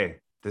 Okay,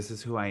 this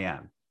is who I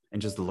am.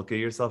 And just look at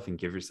yourself and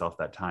give yourself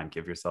that time,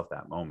 give yourself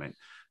that moment.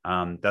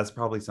 That's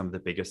probably some of the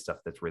biggest stuff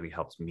that's really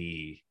helped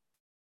me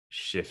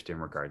shift in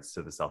regards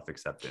to the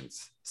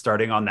self-acceptance,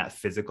 starting on that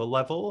physical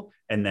level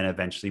and then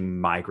eventually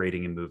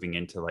migrating and moving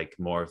into like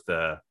more of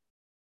the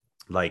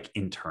like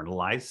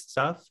internalized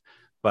stuff.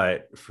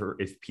 But for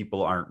if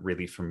people aren't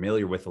really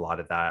familiar with a lot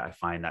of that, I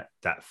find that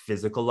that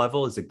physical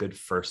level is a good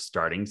first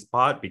starting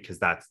spot, because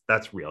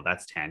that's real,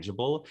 that's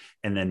tangible,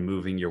 and then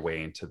moving your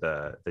way into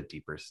the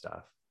deeper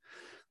stuff.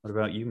 What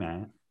about you,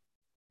 Matt?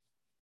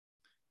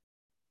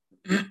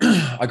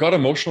 I got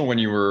emotional when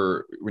you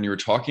were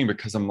talking,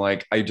 because I'm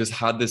like, I just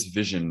had this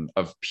vision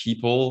of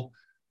people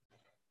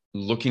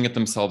looking at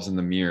themselves in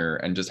the mirror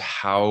and just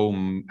how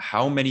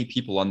many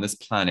people on this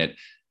planet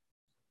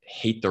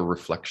hate their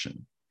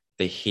reflection.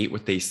 They hate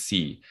what they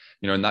see,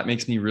 you know, and that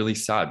makes me really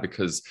sad,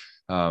 because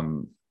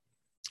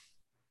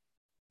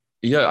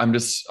yeah,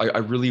 I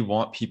really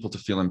want people to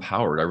feel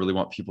empowered. I really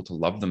want people to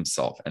love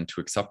themselves and to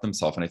accept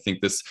themselves. And I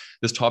think this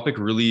topic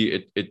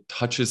really, it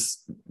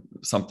touches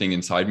something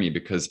inside me,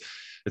 because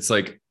it's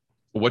like,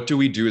 what do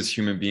we do as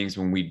human beings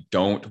when we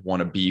don't want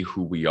to be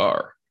who we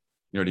are?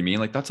 You know what I mean?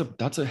 Like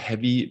that's a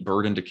heavy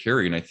burden to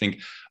carry. And I think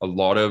a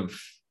lot of,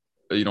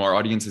 our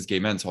audience is gay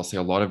men. So I'll say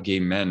a lot of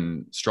gay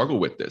men struggle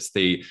with this.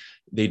 They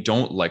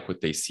don't like what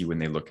they see when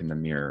they look in the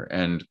mirror.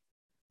 And,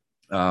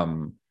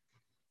 I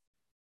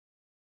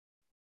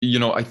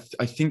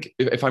think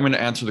if I'm going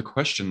to answer the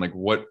question, like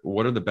what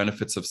are the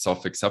benefits of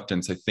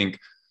self-acceptance? I think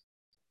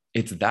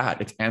it's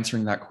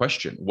answering that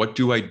question. What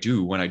do I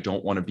do when I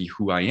don't want to be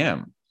who I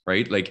am?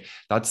 Right? Like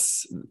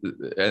that's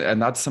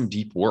some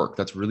deep work.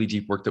 That's really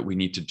deep work that we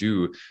need to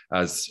do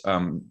as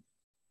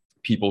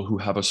people who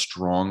have a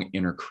strong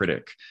inner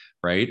critic.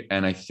 Right.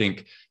 And I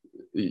think,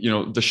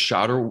 the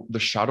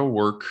shadow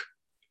work,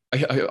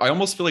 I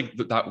almost feel like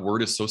that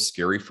word is so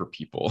scary for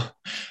people.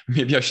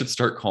 Maybe I should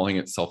start calling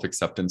it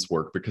self-acceptance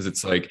work, because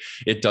it's like,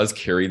 it does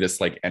carry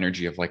this like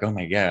energy of like, oh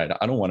my God,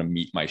 I don't want to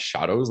meet my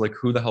shadows. Like,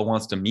 who the hell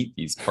wants to meet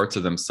these parts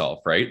of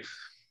themselves? Right.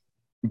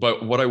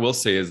 But what I will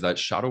say is that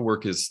shadow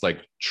work is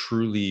like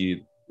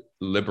truly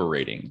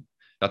liberating.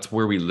 That's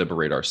where we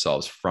liberate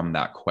ourselves from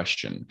that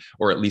question,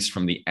 or at least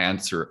from the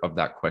answer of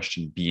that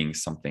question being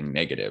something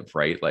negative,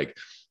 right? Like,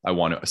 I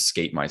want to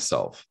escape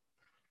myself.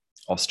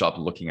 I'll stop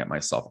looking at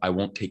myself. I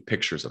won't take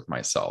pictures of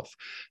myself.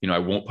 I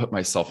won't put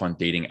myself on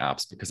dating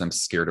apps because I'm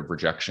scared of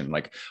rejection.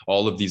 Like,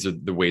 all of these are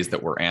the ways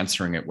that we're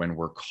answering it when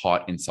we're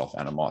caught in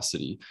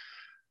self-animosity.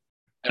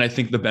 And I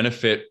think the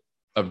benefit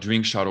of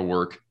doing shadow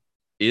work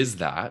is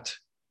that,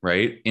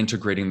 right?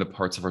 Integrating the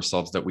parts of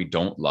ourselves that we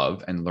don't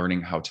love and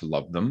learning how to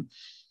love them.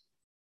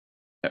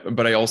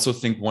 But I also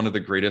think one of the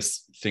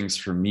greatest things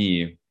for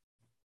me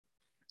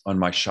on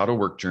my shadow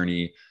work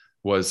journey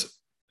was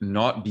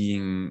not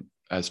being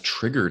as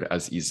triggered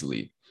as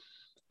easily,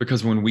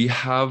 because when we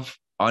have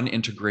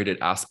unintegrated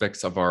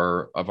aspects of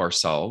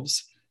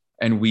ourselves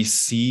and we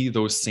see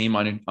those same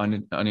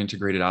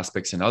unintegrated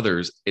aspects in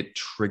others, it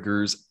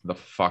triggers the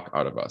fuck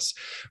out of us,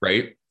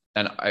 right?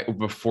 And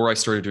before I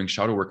started doing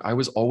shadow work, I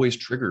was always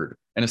triggered,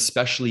 and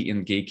especially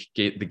in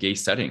the gay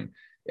setting,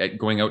 at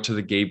going out to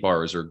the gay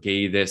bars or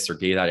gay this or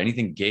gay that,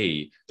 anything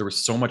gay, there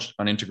was so much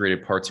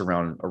unintegrated parts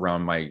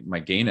around my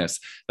gayness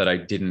that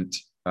I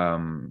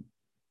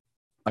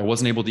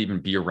wasn't able to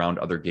even be around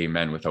other gay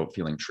men without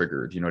feeling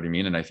triggered. You know what I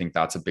mean? And I think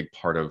that's a big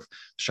part of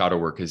shadow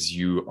work, is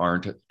you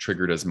aren't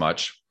triggered as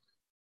much.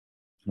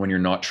 When you're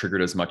not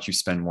triggered as much, you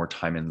spend more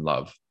time in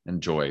love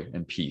and joy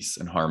and peace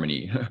and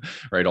harmony,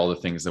 right? All the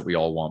things that we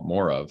all want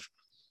more of.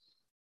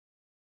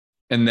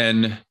 And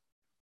then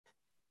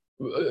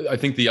I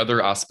think the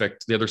other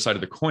aspect, the other side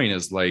of the coin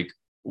is like,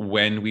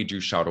 when we do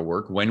shadow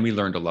work, when we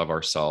learn to love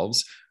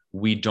ourselves,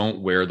 we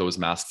don't wear those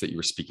masks that you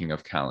were speaking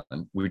of,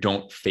 Callan. We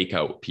don't fake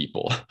out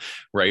people,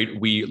 right?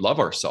 We love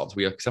ourselves.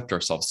 We accept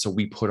ourselves. So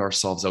we put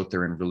ourselves out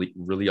there in really,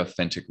 really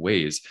authentic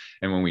ways.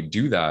 And when we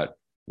do that,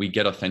 we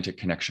get authentic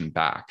connection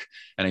back.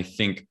 And I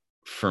think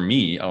for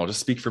me, I'll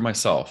just speak for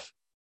myself,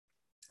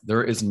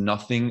 there is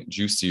nothing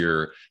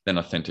juicier than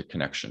authentic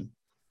connection.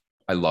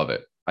 I love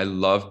it. I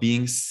love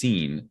being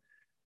seen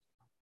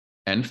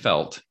and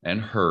felt and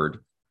heard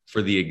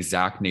for the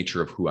exact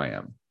nature of who I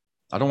am.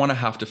 I don't want to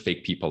have to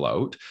fake people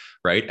out,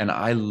 right? And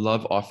I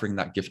love offering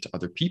that gift to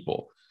other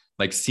people,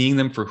 like seeing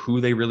them for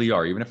who they really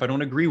are, even if I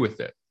don't agree with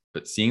it,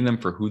 but seeing them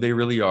for who they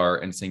really are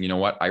and saying, you know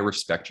what, I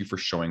respect you for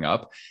showing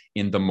up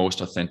in the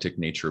most authentic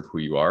nature of who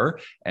you are.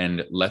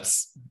 And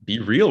let's be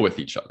real with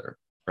each other,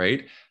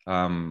 right?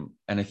 And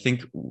I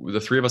think the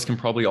three of us can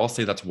probably all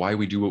say that's why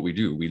we do what we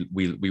do.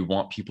 We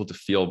want people to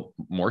feel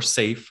more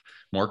safe,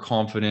 more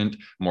confident,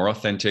 more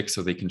authentic,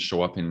 so they can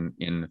show up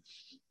in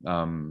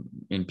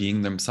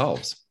being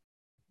themselves.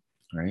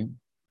 Right.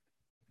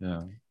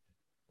 Yeah.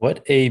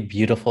 What a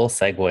beautiful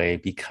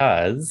segue,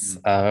 because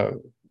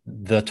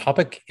the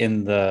topic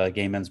in the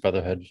Gay Men's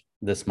Brotherhood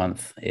this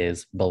month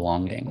is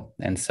belonging.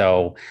 And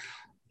so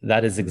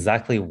that is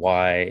exactly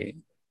why,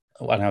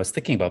 when I was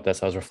thinking about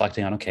this, I was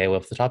reflecting on, okay,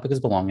 well, if the topic is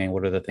belonging,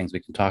 what are the things we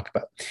can talk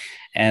about?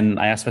 And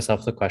I asked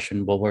myself the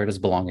question, well, where does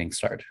belonging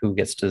start? Who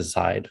gets to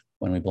decide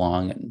when we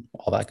belong and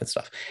all that good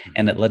stuff?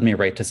 And it led me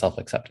right to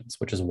self-acceptance,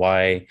 which is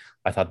why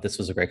I thought this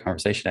was a great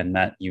conversation. And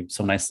Matt, you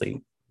so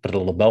nicely put a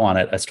little bow on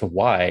it as to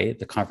why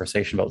the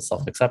conversation about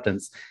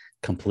self-acceptance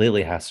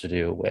completely has to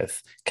do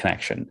with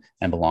connection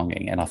and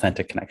belonging and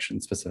authentic connection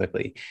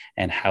specifically,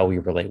 and how we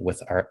relate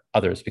with our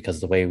others,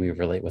 because the way we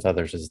relate with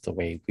others is the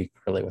way we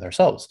relate with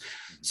ourselves.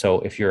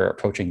 So if you're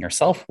approaching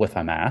yourself with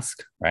a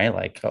mask, right?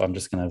 Like, oh, I'm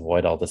just going to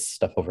avoid all this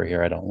stuff over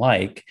here I don't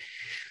like,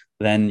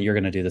 then you're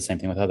going to do the same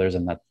thing with others.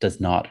 And that is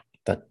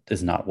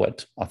not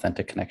what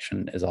authentic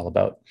connection is all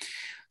about.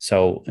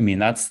 So, I mean,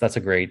 that's a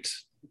great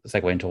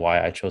segue into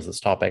why I chose this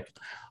topic.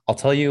 I'll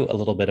tell you a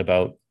little bit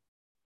about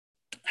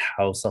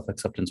how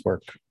self-acceptance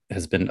work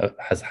has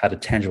had a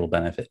tangible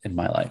benefit in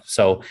my life.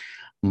 So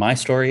my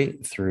story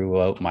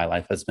throughout my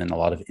life has been a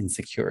lot of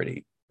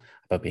insecurity.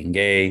 I've about being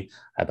gay,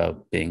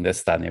 about being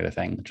this, that, and the other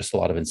thing. Just a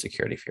lot of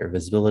insecurity, fear of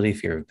visibility,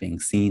 fear of being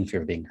seen,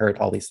 fear of being hurt,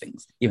 all these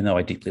things. Even though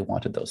I deeply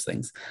wanted those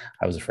things,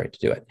 I was afraid to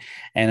do it.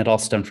 And it all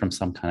stemmed from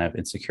some kind of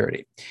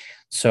insecurity.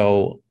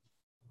 So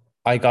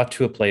I got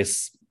to a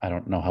place, I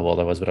don't know how old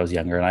I was, but I was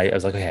younger. And I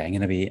was like, okay, I'm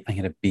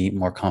going to be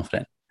more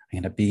confident. I'm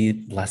going to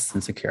be less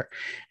insecure.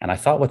 And I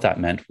thought what that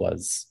meant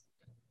was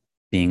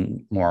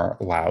being more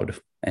loud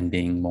and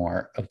being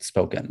more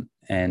outspoken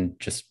and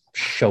just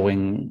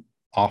showing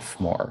off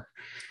more.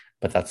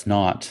 But that's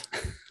not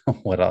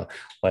what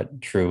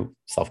true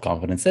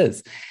self-confidence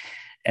is.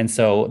 And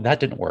so that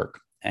didn't work.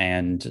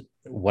 And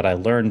what I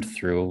learned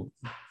through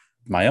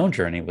my own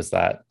journey was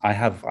that I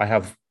have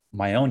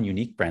my own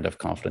unique brand of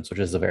confidence, which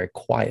is a very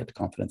quiet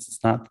confidence.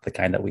 It's not the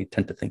kind that we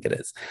tend to think it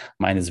is.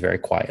 Mine is very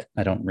quiet.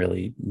 I don't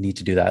really need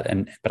to do that.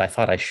 But I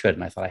thought I should,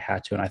 and I thought I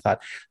had to. And I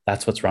thought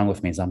that's what's wrong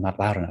with me is I'm not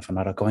loud enough. I'm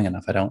not outgoing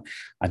enough.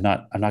 I'm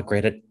not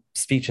great at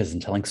speeches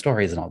and telling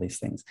stories and all these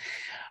things.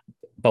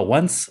 But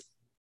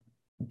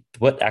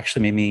what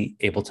actually made me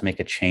able to make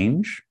a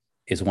change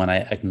is when I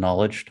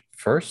acknowledged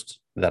first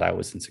that I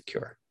was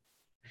insecure.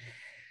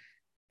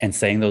 And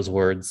saying those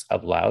words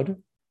out loud,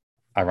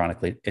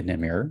 ironically in a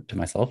mirror to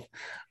myself,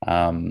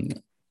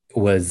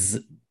 was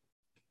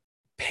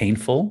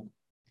painful,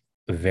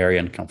 very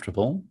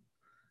uncomfortable,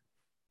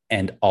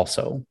 and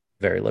also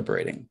very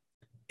liberating.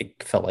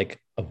 It felt like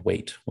a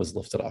weight was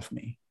lifted off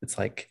me. It's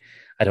like,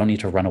 I don't need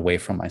to run away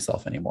from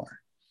myself anymore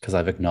because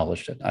I've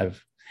acknowledged it.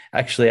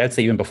 I'd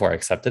say even before I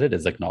accepted it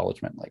is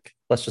acknowledgement. Like,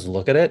 let's just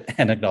look at it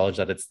and acknowledge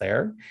that it's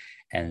there,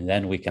 and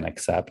then we can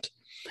accept.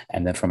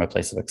 And then from a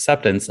place of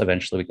acceptance,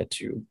 eventually we get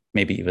to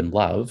maybe even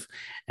love.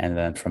 And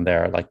then from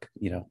there, like,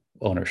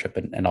 ownership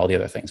and all the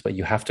other things. But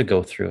you have to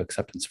go through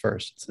acceptance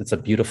first. It's a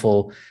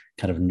beautiful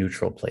kind of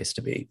neutral place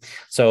to be.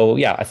 So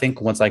yeah, I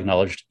think once I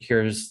acknowledged,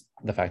 here's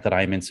the fact that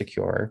I'm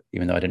insecure,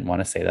 even though I didn't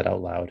want to say that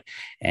out loud.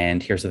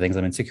 And here's the things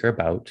I'm insecure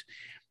about,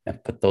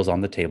 and put those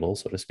on the table,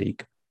 so to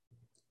speak,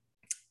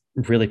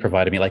 really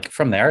provided me, like,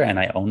 from there. And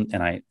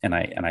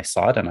I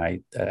saw it, and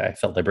I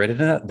felt liberated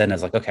in it. Then I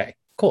was like, okay,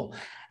 cool.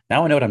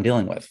 Now I know what I'm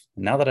dealing with.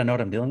 Now that I know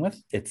what I'm dealing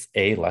with, it's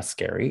A, less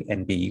scary,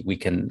 and B, we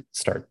can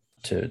start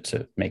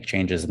to make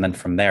changes. And then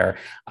from there,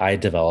 I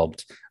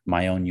developed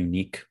my own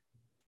unique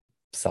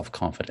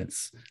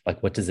self-confidence.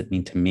 Like, what does it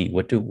mean to me?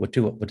 What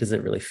does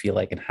it really feel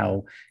like? And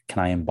how can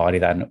I embody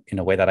that in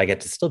a way that I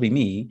get to still be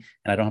me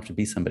and I don't have to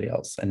be somebody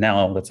else? And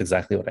now that's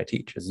exactly what I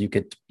teach, is you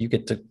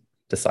get to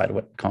decide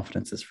what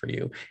confidence is for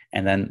you,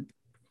 and then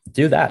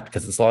do that,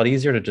 because it's a lot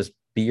easier to just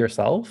be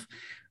yourself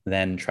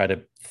than try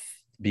to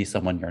be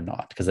someone you're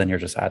not, because then you're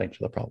just adding to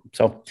the problem.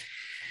 So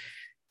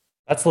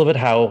that's a little bit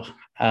how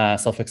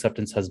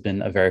self-acceptance has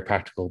been a very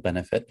practical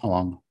benefit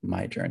along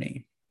my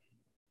journey.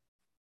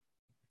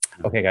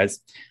 Okay, guys.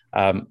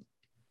 The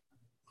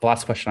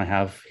last question I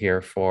have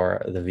here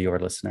for the viewer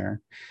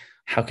listener: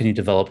 how can you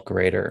develop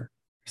greater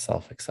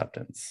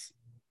self-acceptance?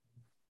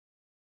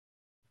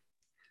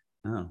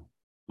 Oh,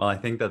 well, I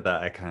think that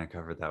I kind of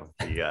covered that with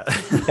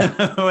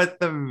the with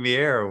the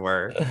mirror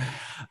work.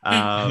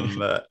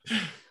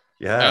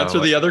 Yeah. Answer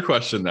the other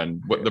question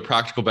then. What the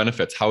practical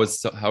benefits? How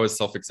has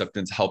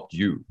self-acceptance helped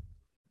you?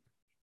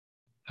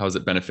 How has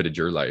it benefited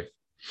your life?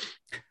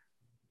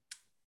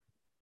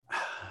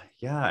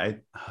 Yeah,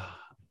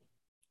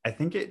 I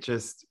think it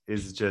just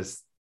is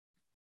just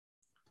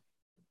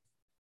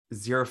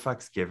zero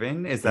fucks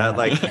given. Is that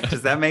like,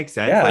 does that make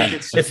sense? Yeah, like,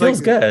 it's just, it feels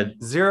like,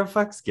 good. Zero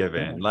fucks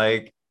given. Yeah.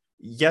 Like,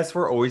 yes,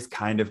 we're always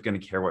kind of going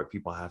to care what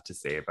people have to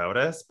say about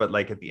us, but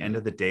like at the end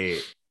of the day,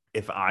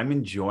 if I'm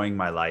enjoying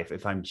my life,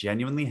 if I'm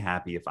genuinely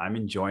happy, if I'm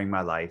enjoying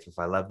my life, if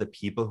I love the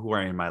people who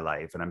are in my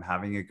life and I'm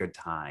having a good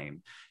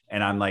time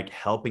and I'm like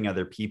helping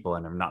other people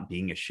and I'm not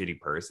being a shitty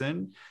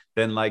person,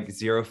 then like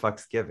zero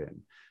fucks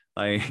given.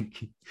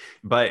 Like,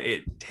 but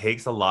it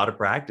takes a lot of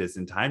practice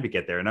and time to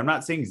get there. And I'm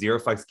not saying zero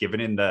fucks given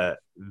in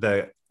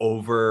the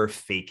over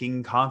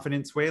faking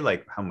confidence way,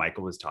 like how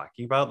Michael was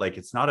talking about. Like,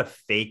 it's not a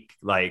fake,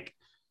 like,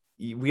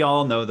 we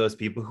all know those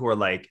people who are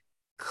like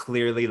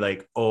clearly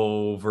like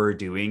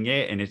overdoing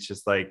it, and it's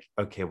just like,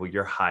 okay, well,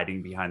 you're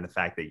hiding behind the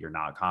fact that you're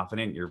not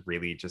confident. You're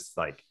really just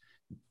like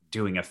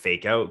doing a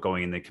fake out,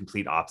 going in the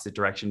complete opposite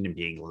direction and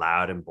being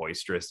loud and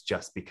boisterous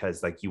just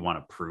because like you want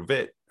to prove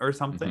it or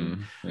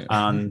something. Mm-hmm.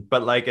 Yeah.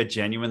 But like a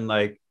genuine,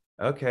 like,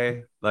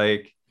 okay,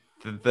 like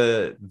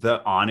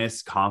the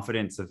honest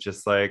confidence of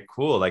just like,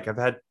 cool, like I've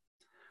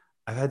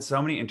had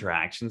so many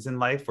interactions in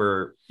life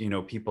where,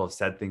 people have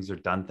said things or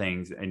done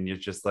things and you're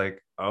just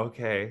like,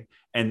 okay.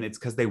 And it's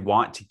because they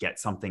want to get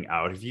something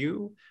out of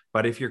you.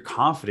 But if you're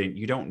confident,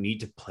 you don't need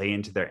to play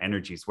into their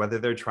energies, whether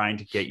they're trying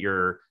to get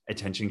your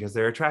attention because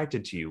they're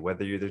attracted to you,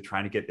 whether they're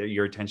trying to get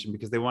your attention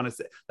because they want to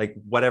say, like,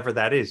 whatever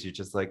that is, you're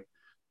just like,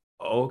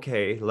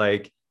 okay,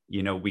 like,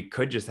 we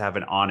could just have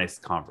an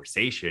honest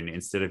conversation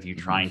instead of you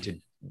trying to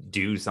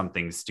do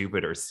something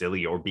stupid or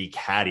silly or be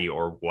catty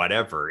or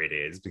whatever it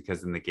is,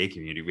 because in the gay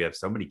community we have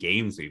so many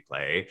games we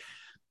play.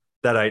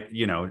 that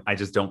I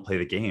just don't play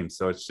the game.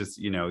 So it's just,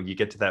 you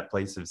get to that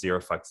place of zero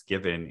fucks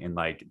given in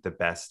like the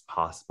best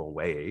possible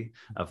way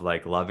of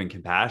like love and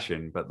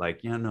compassion. But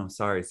like, no,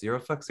 sorry, zero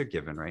fucks are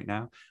given right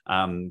now.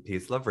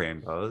 Peace, love,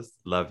 rainbows,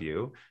 love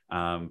you.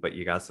 But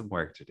you got some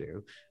work to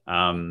do.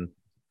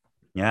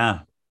 Yeah,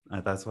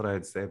 that's what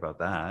I'd say about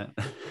that.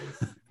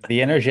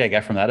 The energy I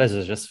get from that is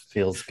it just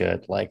feels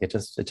good. Like it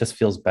just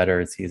feels better.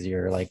 It's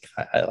easier. Like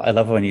I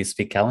love when you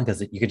speak, Callan,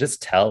 because you could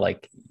just tell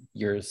like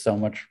you're so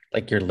much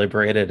like you're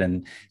liberated,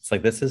 and it's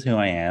like this is who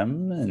I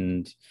am,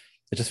 and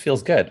it just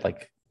feels good.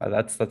 Like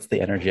that's the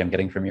energy I'm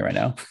getting from you right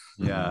now.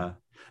 Yeah.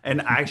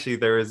 And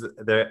actually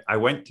I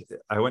went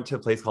to a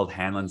place called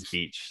Hanlan's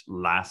Beach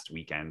last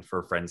weekend for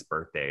a friend's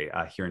birthday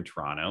here in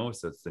Toronto.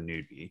 So it's the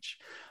nude beach.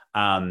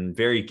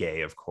 Very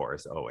gay, of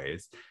course,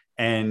 always.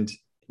 And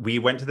we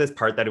went to this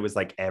part that it was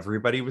like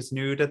everybody was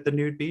nude at the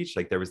nude beach.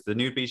 Like there was the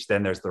nude beach,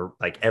 then there's the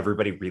like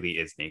everybody really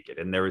is naked.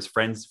 And there was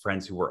friends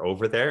who were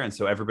over there. And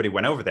so everybody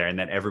went over there and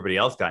then everybody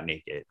else got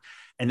naked.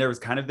 And there was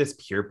kind of this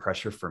peer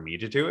pressure for me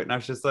to do it. And I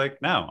was just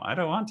like, no, I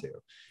don't want to.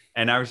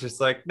 And I was just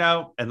like,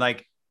 no. And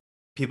like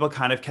people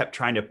kind of kept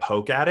trying to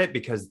poke at it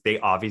because they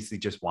obviously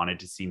just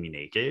wanted to see me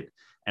naked.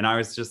 And I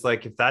was just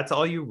like, if that's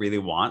all you really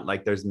want,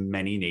 like there's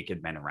many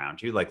naked men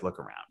around you, like look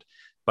around.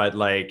 But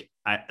like,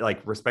 I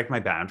like respect my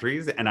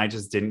boundaries, and I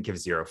just didn't give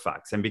zero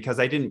fucks. And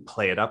because I didn't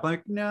play it up,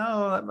 like,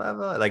 no, blah,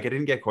 blah, like I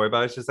didn't get coy, but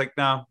I was just like,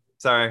 no,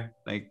 sorry,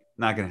 like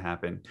not going to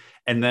happen.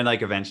 And then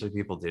like eventually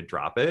people did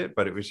drop it,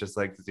 but it was just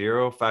like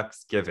zero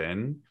fucks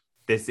given.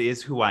 This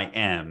is who I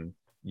am.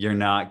 You're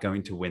not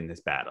going to win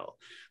this battle.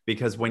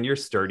 Because when you're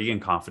sturdy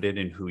and confident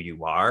in who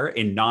you are,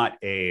 in not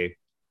a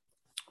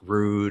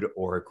rude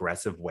or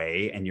aggressive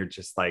way, and you're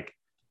just like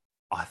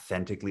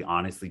authentically,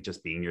 honestly,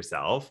 just being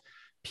yourself,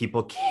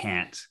 people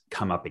can't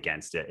come up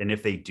against it. And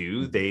if they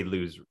do, they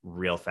lose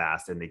real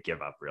fast and they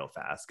give up real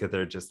fast because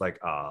they're just like,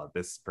 oh,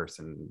 this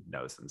person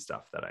knows some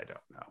stuff that I don't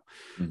know.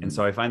 Mm-hmm. And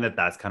so I find that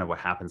that's kind of what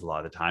happens a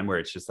lot of the time, where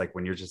it's just like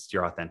when you're just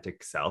your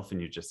authentic self and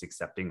you're just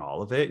accepting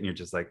all of it and you're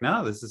just like,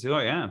 no, this is who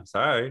I am.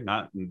 Sorry,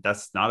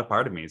 that's not a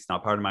part of me. It's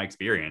not part of my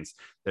experience.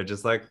 They're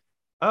just like,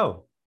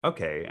 oh,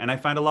 okay. And I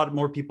find a lot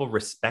more people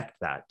respect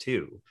that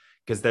too,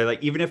 because they're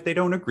like, even if they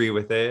don't agree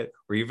with it,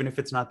 or even if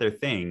it's not their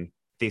thing,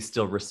 they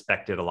still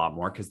respect it a lot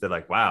more because they're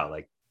like, wow,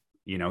 like,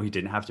 he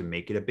didn't have to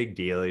make it a big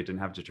deal. He didn't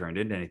have to turn it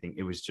into anything.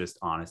 It was just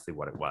honestly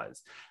what it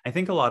was. I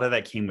think a lot of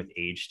that came with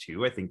age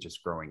too. I think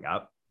just growing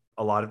up,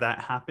 a lot of that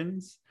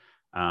happens.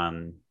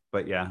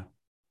 But yeah,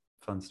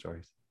 fun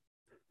stories.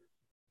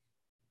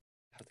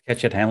 Have to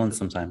catch you at Hanlan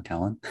sometime,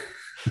 Callan.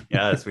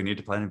 Yes, we need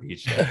to plan a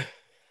beach day.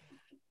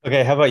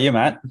 Okay, how about you,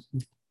 Matt?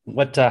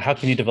 How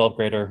can you develop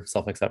greater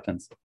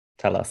self-acceptance?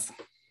 Tell us.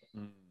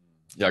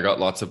 Yeah, I got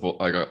lots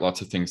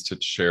of things to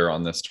share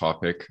on this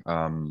topic.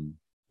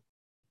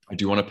 I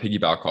do want to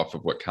piggyback off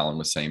of what Callan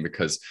was saying,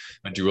 because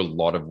I do a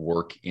lot of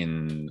work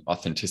in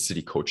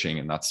authenticity coaching,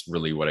 and that's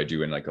really what I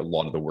do. And like a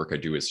lot of the work I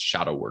do is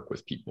shadow work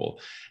with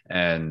people.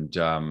 And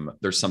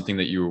there's something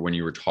that when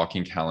you were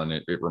talking, Callan,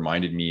 it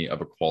reminded me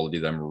of a quality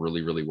that I'm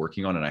really, really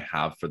working on, and I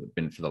have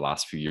been for the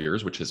last few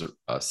years, which is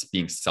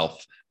being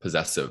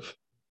self-possessive,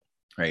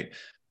 right?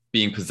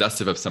 Being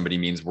possessive of somebody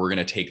means we're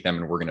going to take them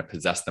and we're going to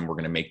possess them. We're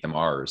going to make them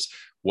ours.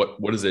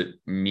 What does it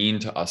mean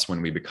to us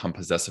when we become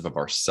possessive of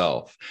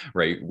ourselves,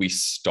 right? We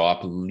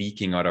stop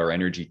leaking out our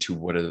energy to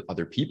what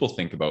other people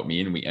think about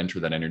me, and we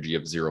enter that energy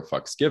of zero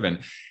fucks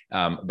given.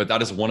 But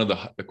that is one of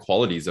the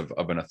qualities of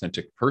an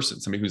authentic person,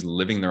 somebody who's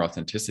living their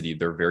authenticity.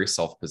 They're very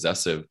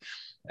self-possessive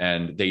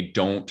and they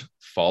don't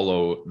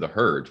follow the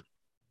herd.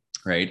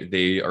 Right?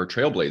 They are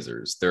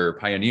trailblazers. They're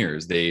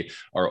pioneers. They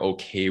are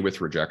okay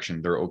with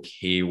rejection. They're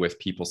okay with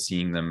people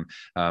seeing them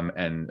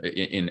and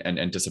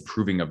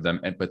disapproving of them,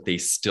 but they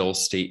still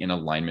stay in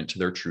alignment to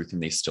their truth,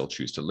 and they still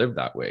choose to live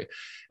that way.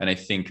 And I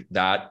think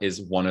that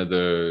is one of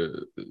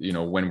the,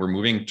 when we're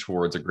moving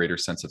towards a greater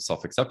sense of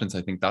self-acceptance,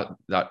 I think that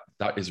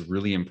is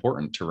really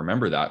important to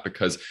remember that,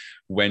 because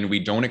when we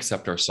don't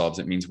accept ourselves,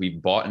 it means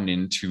we've bought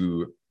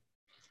into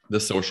the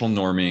social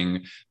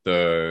norming,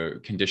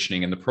 the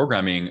conditioning, and the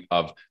programming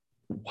of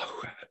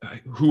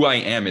who I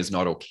am is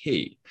not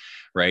okay,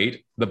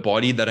 right? The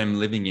body that I'm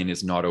living in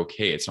is not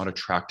okay. It's not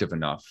attractive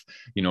enough.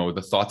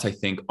 The thoughts I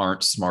think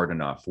aren't smart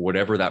enough,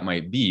 whatever that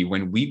might be.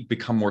 When we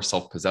become more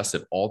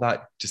self-possessive, all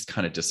that just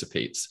kind of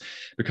dissipates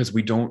because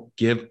we don't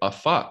give a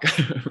fuck,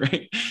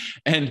 right?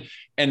 And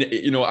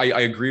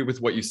I agree with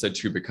what you said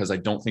too, because I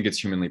don't think it's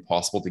humanly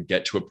possible to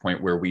get to a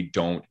point where we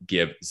don't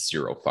give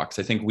zero fucks.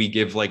 I think we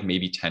give like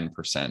maybe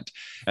 10%.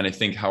 And I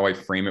think how I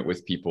frame it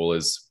with people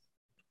is,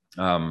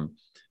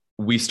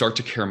 we start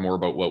to care more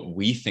about what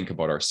we think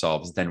about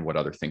ourselves than what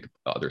others think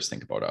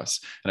about us.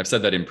 And I've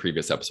said that in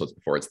previous episodes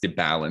before. It's the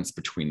balance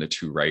between the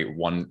two, right?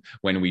 One,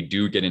 when we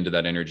do get into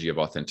that energy of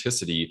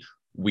authenticity,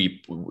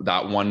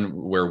 that one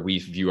where we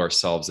view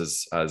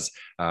ourselves as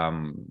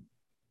more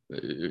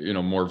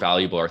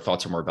valuable, our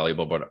thoughts are more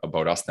valuable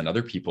about us than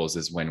other people's,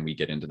 is when we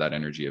get into that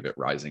energy of it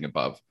rising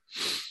above.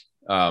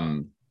 But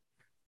I'm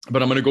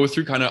going to go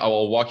through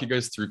I'll walk you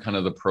guys through kind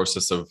of the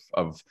process of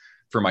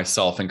for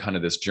myself and kind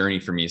of this journey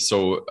for me.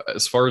 So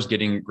as far as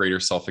getting greater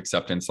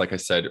self-acceptance, like I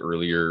said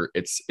earlier,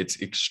 it's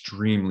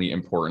extremely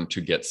important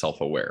to get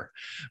self-aware,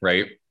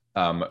 right?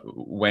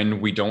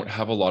 When we don't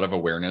have a lot of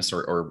awareness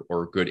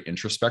or good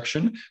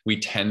introspection, we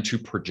tend to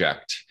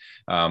project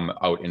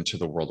out into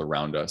the world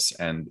around us.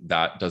 And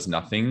that does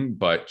nothing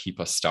but keep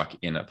us stuck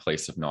in a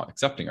place of not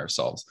accepting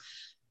ourselves.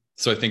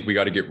 So I think we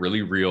got to get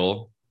really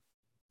real.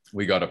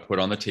 We got to put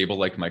on the table,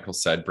 like Michael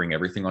said, bring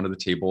everything onto the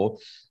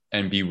table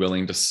and be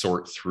willing to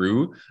sort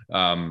through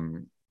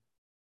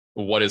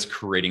what is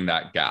creating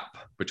that gap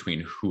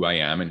between who I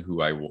am and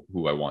who I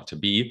want to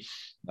be.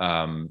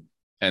 And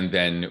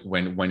then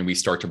when we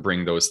start to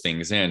bring those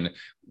things in,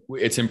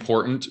 it's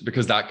important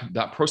because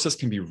that process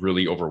can be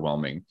really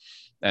overwhelming.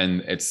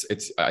 And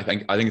I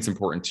think it's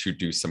important to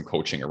do some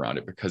coaching around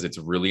it, because it's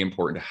really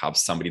important to have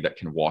somebody that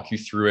can walk you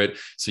through it,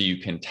 so you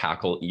can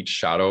tackle each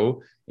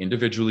shadow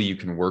individually. You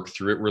can work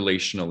through it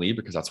relationally,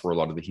 because that's where a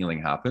lot of the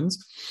healing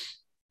happens.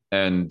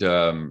 And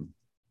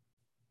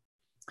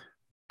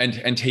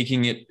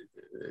taking it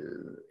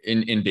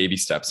in baby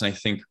steps. And I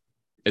think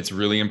it's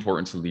really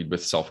important to lead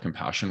with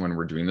self-compassion when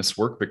we're doing this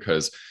work,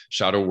 because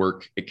shadow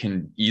work, it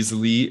can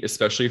easily,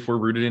 especially if we're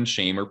rooted in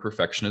shame or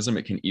perfectionism,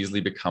 it can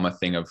easily become a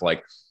thing of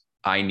like,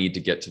 I need to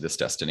get to this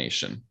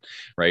destination,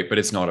 right? But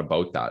it's not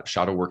about that.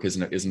 Shadow work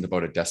isn't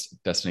about a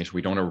destination.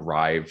 We don't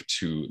arrive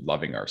to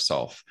loving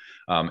ourselves.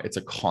 It's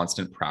a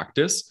constant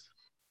practice.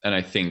 And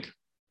I think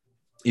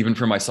even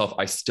for myself,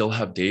 I still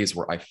have days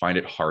where I find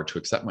it hard to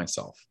accept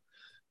myself.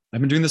 I've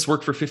been doing this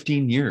work for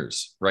 15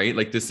 years, right?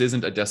 Like, this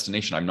isn't a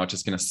destination. I'm not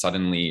just going to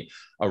suddenly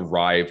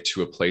arrive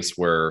to a place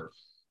where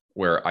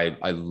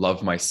I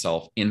love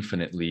myself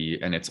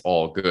infinitely and it's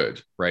all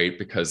good, right?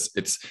 Because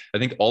I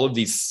think all of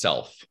these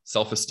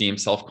self-esteem,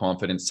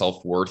 self-confidence,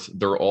 self-worth,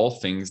 they're all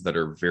things that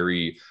are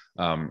very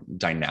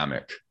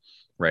dynamic,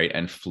 right?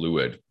 And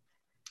fluid.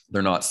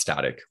 They're not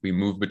static. We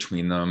move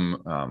between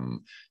them.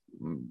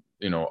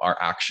 Our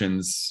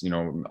actions,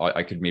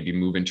 I could maybe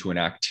move into an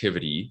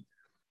activity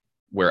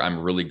where I'm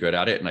really good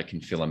at it and I can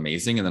feel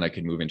amazing. And then I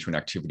can move into an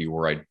activity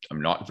where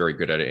I'm not very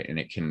good at it, and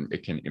it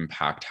can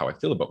impact how I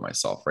feel about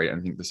myself. Right. I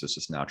think this is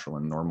just natural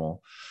and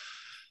normal.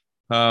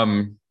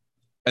 And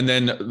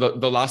then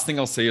the last thing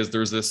I'll say is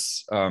there's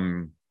this,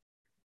 I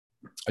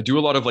do a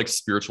lot of like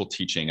spiritual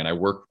teaching, and I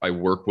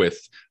work with,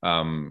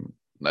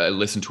 I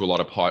listen to a lot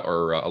of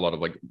a lot of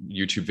like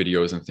YouTube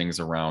videos and things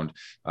around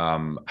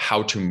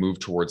how to move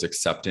towards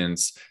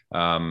acceptance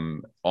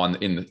in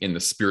the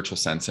spiritual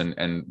sense,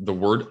 and the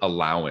word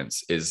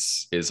allowance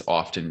is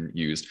often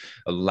used.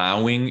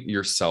 Allowing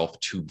yourself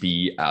to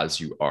be as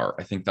you are.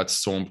 I think that's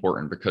so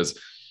important, because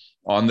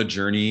on the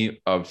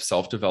journey of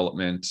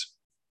self-development,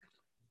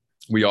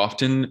 we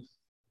often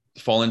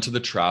fall into the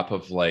trap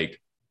of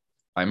like,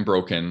 I'm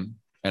broken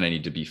and I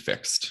need to be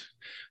fixed.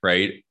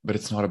 Right. But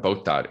it's not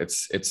about that.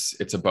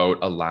 It's about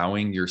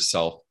allowing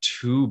yourself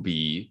to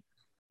be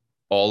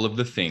all of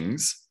the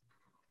things.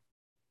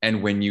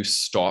 And when you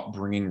stop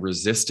bringing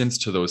resistance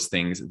to those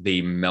things,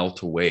 they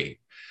melt away.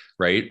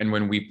 Right. And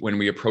when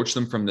we approach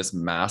them from this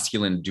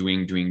masculine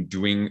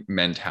doing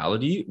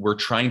mentality, we're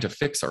trying to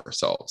fix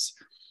ourselves.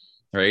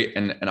 Right.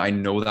 And I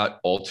know that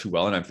all too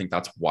well. And I think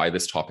that's why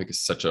this topic is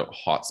such a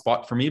hot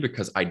spot for me,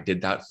 because I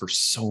did that for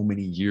so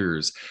many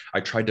years. I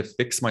tried to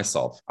fix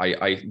myself.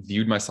 I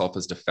viewed myself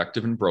as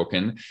defective and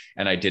broken,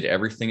 and I did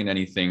everything and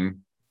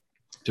anything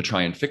to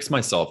try and fix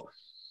myself.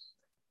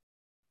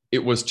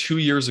 It was 2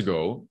 years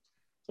ago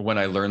when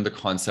I learned the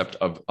concept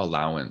of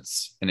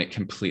allowance, and it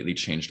completely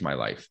changed my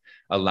life.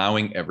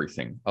 Allowing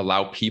everything.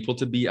 Allow people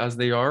to be as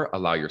they are.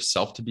 Allow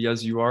yourself to be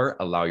as you are.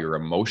 Allow your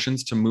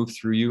emotions to move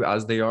through you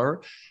as they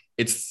are.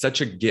 It's such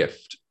a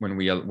gift when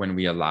we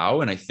allow.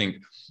 And I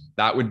think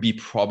that would be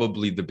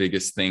probably the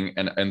biggest thing.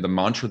 And the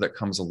mantra that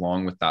comes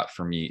along with that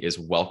for me is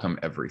welcome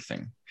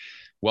everything.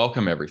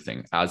 Welcome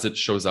everything as it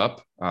shows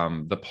up.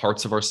 The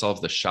parts of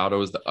ourselves, the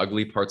shadows, the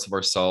ugly parts of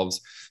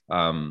ourselves,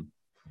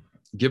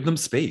 give them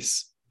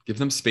space. Give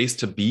them space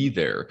to be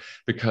there,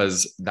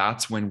 because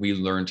that's when we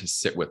learn to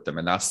sit with them.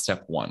 And that's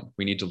step one.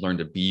 We need to learn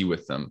to be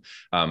with them.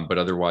 But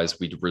otherwise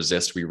we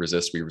resist,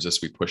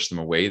 we push them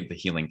away. The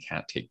healing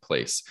can't take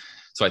place.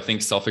 So I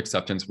think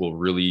self-acceptance will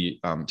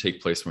really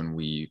take place when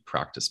we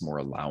practice more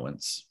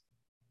allowance.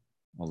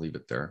 I'll leave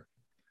it there.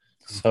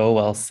 So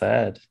well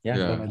said. Yeah.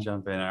 I want to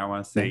jump in. I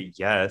want to say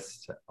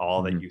yes to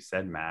all that you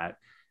said, Matt.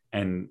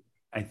 And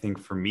I think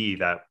for me,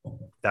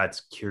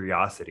 that's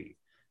curiosity.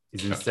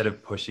 Is instead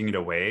of pushing it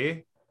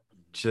away,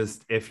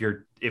 just if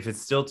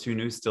it's still too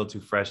new, still too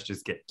fresh,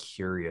 just get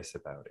curious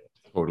about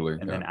it. Totally.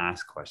 And then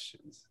ask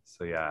questions.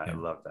 So I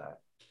love that.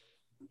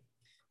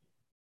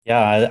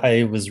 Yeah,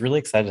 I was really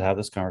excited to have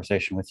this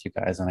conversation with you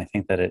guys, and I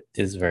think that it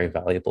is a very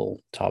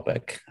valuable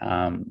topic,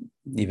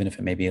 even if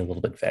it may be a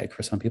little bit vague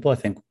for some people. I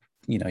think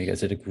you guys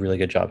did a really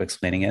good job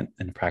explaining it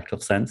in a practical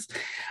sense.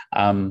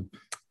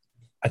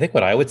 I think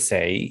what I would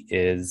say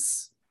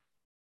is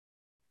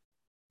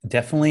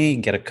definitely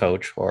get a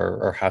coach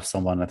or have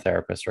someone, a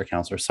therapist or a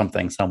counselor,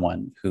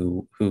 someone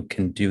who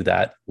can do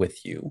that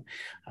with you.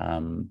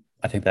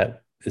 I think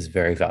that is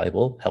very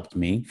valuable, helped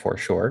me for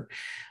sure.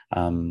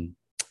 And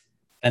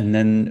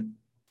then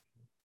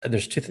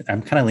there's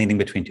I'm kind of leaning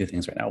between two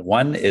things right now.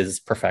 One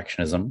is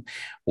perfectionism,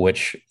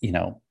 which, you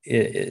know,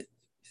 you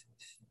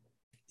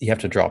have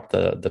to drop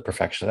the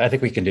perfectionism. I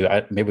think we can do,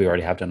 maybe we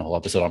already have done a whole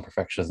episode on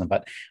perfectionism,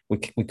 but we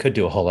could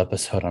do a whole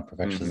episode on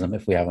perfectionism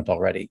if we haven't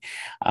already,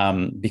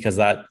 because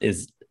that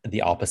is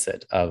the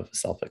opposite of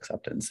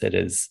self-acceptance. It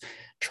is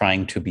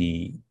trying to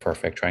be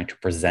perfect, trying to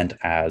present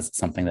as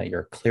something that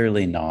you're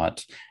clearly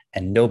not,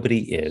 and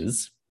nobody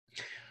is.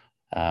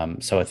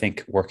 So I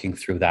think working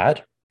through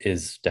that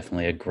is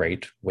definitely a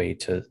great way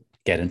to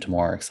get into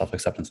more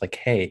self-acceptance. Like,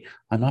 hey,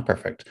 I'm not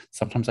perfect.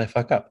 Sometimes I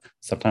fuck up.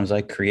 Sometimes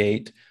I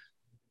create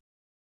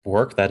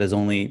work that is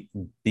only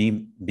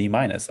B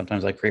minus.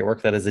 Sometimes I create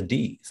work that is a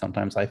D.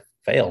 Sometimes I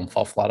fail and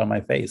fall flat on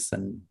my face,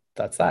 and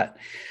that's that.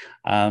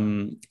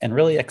 And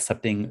really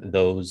accepting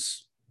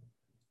that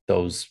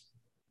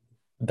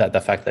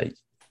the fact that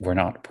we're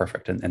not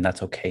perfect, and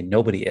that's okay.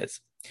 Nobody is.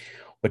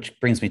 Which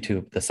brings me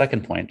to the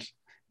second point,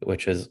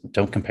 which is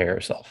don't compare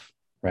yourself,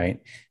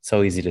 right?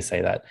 So easy to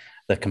say that.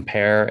 The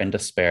compare and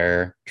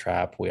despair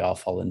trap we all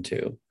fall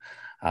into.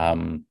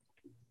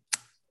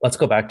 Let's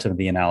go back to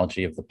the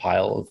analogy of the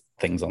pile of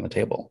things on the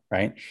table,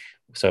 right?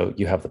 So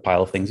you have the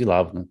pile of things you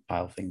love and the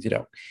pile of things you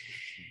don't.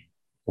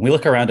 When we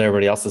look around at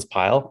everybody else's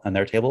pile on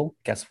their table,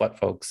 guess what,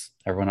 folks?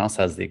 Everyone else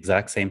has the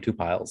exact same two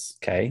piles,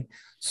 okay?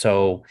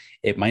 So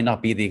it might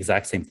not be the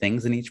exact same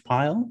things in each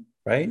pile,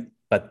 right?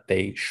 But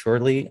they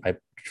surely, I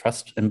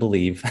trust and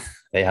believe,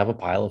 they have a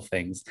pile of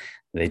things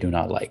they do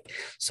not like.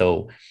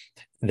 So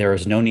there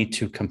is no need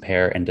to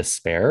compare and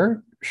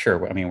despair.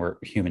 Sure, I mean, we're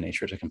human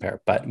nature to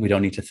compare, but we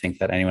don't need to think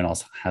that anyone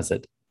else has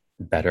it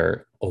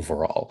better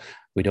overall.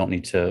 We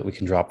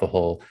can drop the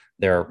whole,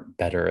 they're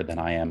better than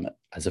I am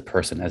as a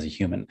person, as a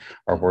human.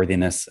 Our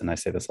worthiness, and I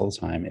say this all the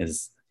time,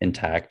 is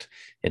intact.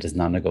 It is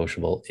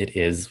non-negotiable. It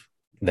is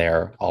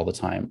there all the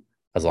time.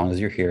 As long as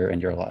you're here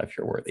and you're alive,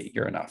 you're worthy,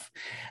 you're enough.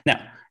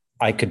 Now,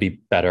 I could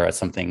be better at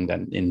something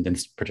than in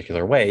this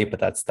particular way, but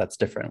that's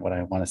different. What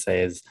I want to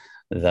say is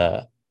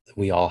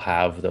we all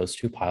have those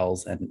two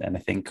piles. And I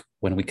think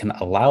when we can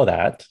allow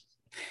that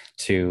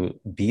to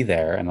be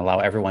there and allow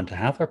everyone to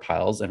have their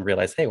piles and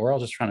realize, hey, we're all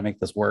just trying to make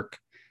this work,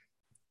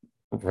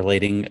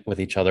 relating with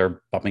each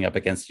other, bumping up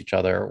against each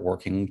other,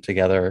 working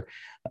together,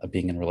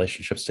 being in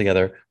relationships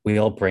together, we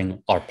all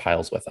bring our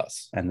piles with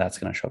us. And that's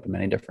going to show up in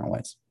many different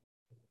ways.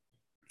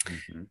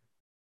 Mm-hmm.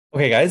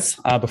 Okay, guys,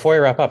 before I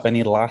wrap up,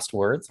 any last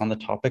words on the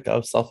topic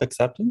of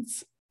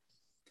self-acceptance?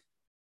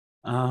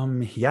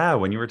 Yeah,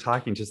 when you were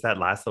talking just that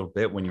last little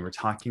bit, when you were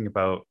talking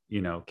about,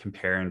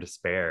 compare and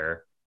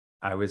despair,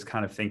 I was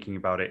kind of thinking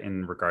about it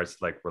in regards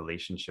to like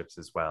relationships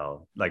as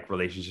well, like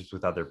relationships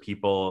with other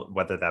people,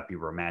 whether that be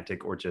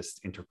romantic or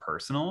just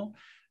interpersonal,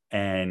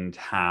 and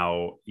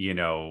how,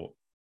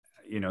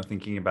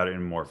 thinking about it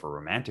in more of a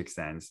romantic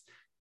sense,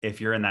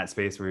 if you're in that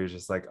space where you're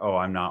just like, oh,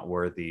 I'm not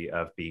worthy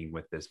of being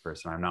with this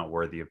person, I'm not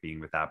worthy of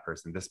being with that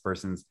person, this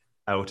person's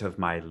out of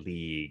my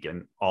league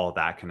and all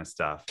that kind of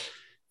stuff.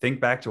 Think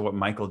back to what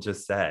Michael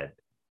just said.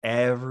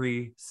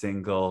 Every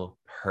single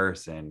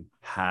person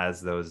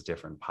has those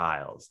different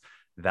piles.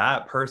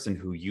 That person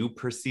who you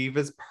perceive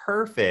as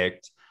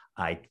perfect,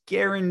 I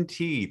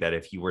guarantee that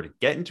if you were to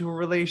get into a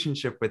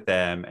relationship with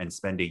them and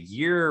spend a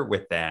year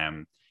with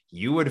them,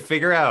 you would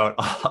figure out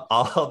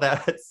all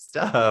that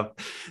stuff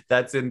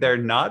that's in their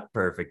not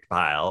perfect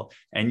pile.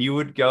 And you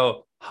would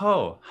go,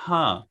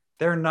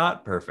 they're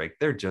not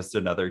perfect. They're just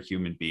another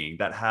human being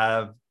that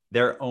have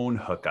their own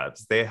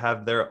hookups. They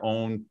have their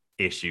own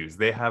issues.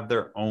 They have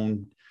their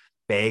own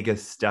bag of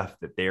stuff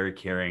that they're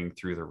carrying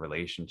through the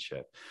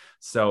relationship.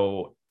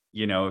 So,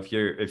 if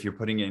you're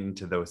putting it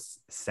into those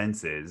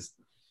senses,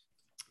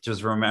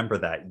 just remember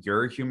that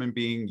you're a human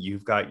being,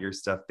 you've got your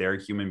stuff, they're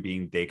a human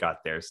being, they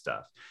got their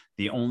stuff.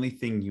 The only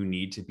thing you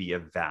need to be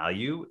of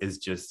value is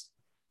just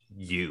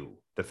you.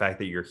 The fact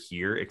that you're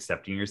here,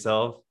 accepting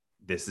yourself,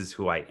 this is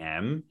who I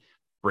am,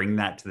 bring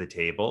that to the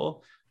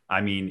table.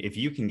 I mean, if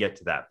you can get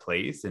to that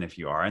place, and if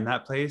you are in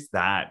that place,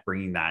 that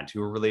bringing that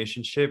to a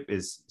relationship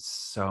is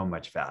so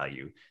much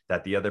value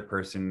that the other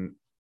person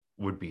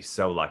would be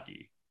so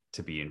lucky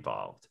to be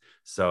involved.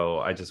 So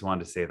I just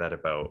wanted to say that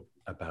about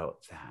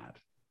that.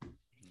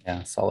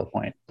 Yeah, solid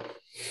point.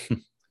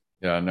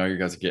 Yeah, now you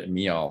guys are getting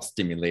me all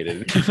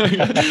stimulated.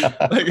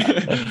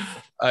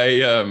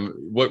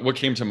 What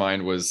came to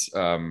mind was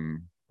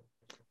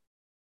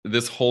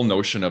this whole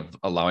notion of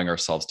allowing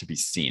ourselves to be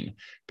seen,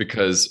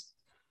 because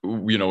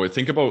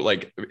think about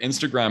like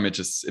Instagram,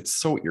 it's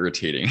so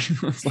irritating.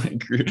 It's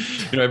like,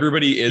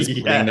 everybody is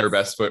putting their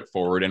best foot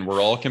forward, and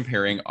we're all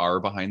comparing our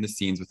behind the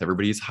scenes with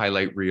everybody's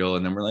highlight reel.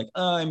 And then we're like,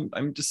 I'm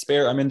in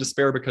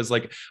despair because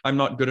like, I'm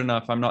not good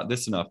enough. I'm not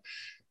this enough.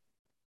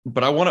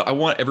 But I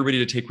want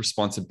everybody to take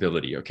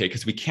responsibility. Okay.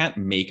 Because we can't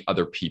make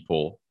other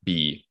people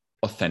be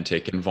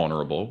authentic and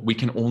vulnerable. We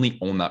can only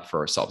own that for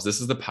ourselves. This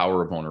is the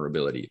power of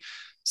vulnerability.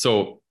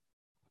 So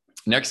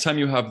next time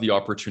you have the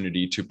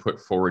opportunity to put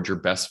forward your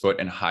best foot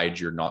and hide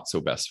your not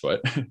so best foot,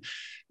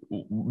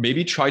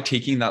 maybe try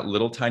taking that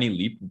little tiny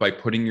leap by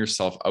putting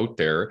yourself out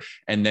there.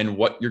 And then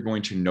what you're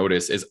going to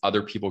notice is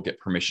other people get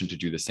permission to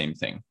do the same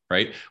thing,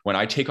 right? When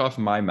I take off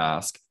my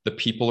mask, the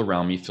people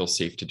around me feel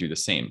safe to do the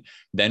same.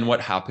 Then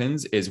what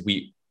happens is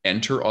we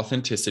enter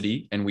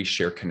authenticity and we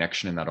share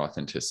connection in that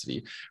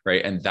authenticity,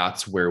 right? And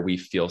that's where we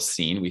feel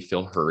seen, we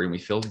feel heard, and we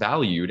feel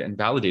valued and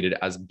validated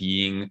as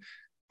being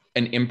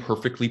an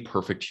imperfectly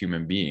perfect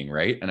human being,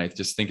 right? And I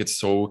just think it's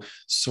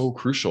so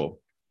crucial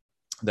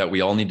that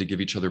we all need to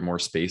give each other more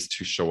space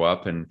to show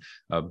up and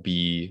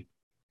be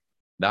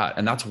that.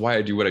 And that's why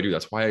I do what I do.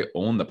 That's why I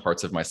own the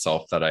parts of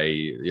myself that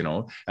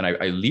and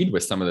I lead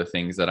with some of the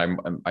things that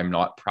I'm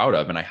not proud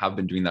of. And I have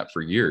been doing that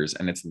for years.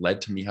 And it's led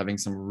to me having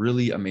some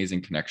really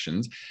amazing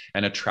connections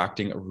and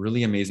attracting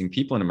really amazing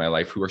people into my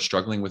life who are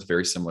struggling with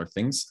very similar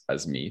things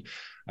as me.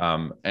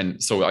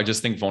 And so I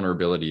just think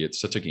vulnerability, it's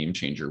such a game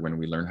changer when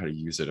we learn how to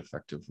use it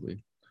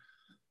effectively.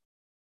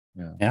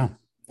 Yeah.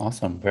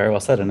 Awesome. Very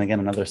well said. And again,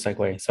 another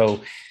segue.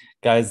 So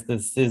guys,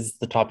 this is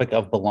the topic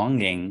of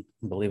belonging.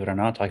 Believe it or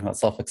not, talking about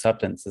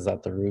self-acceptance is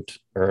at the root,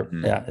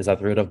 is at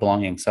the root of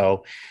belonging.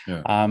 So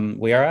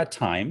we are at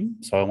time.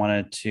 So I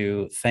wanted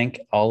to thank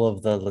all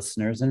of the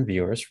listeners and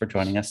viewers for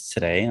joining us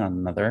today on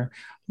another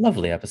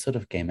lovely episode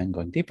of Game Men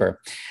Going Deeper.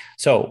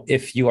 So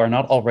if you are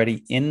not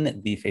already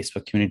in the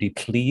Facebook community,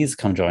 please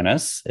come join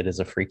us. It is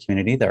a free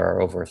community. There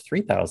are over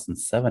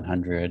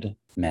 3,700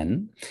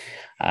 men.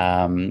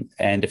 And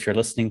if you're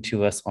listening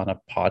to us on a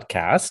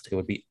podcast, it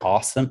would be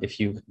awesome if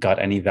you got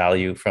any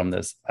value from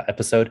this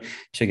episode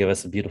to give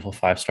us a beautiful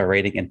 5-star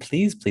rating. And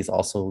please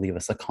also leave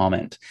us a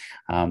comment.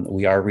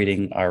 We are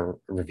reading our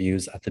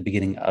reviews at the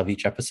beginning of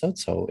each episode.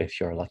 So if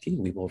you're lucky,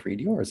 we will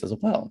read yours as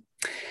well.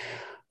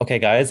 Okay,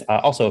 guys.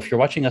 Also, if you're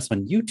watching us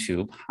on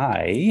YouTube,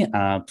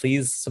 hi,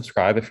 please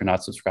subscribe if you're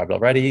not subscribed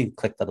already.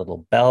 Click the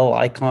little bell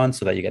icon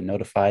so that you get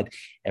notified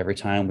every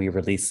time we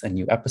release a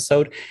new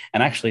episode.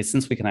 And actually,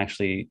 since we can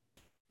actually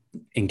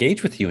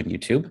engage with you on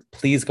YouTube,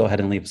 please go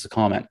ahead and leave us a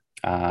comment.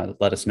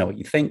 Let us know what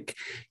you think.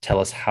 Tell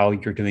us how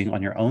you're doing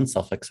on your own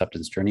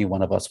self-acceptance journey.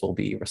 One of us will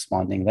be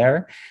responding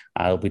there.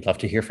 We'd love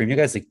to hear from you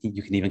guys.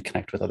 You can even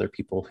connect with other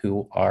people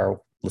who are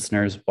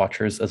listeners,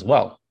 watchers as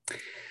well.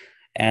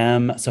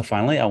 So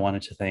finally, I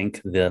wanted to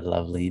thank the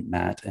lovely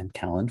Matt and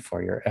Callan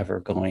for your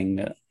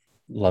ever-going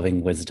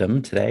loving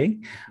wisdom today.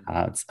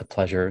 It's a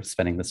pleasure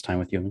spending this time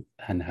with you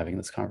and having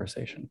this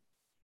conversation.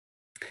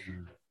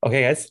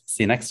 Okay, guys,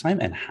 see you next time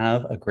and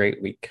have a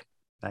great week.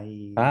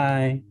 Bye.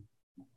 Bye.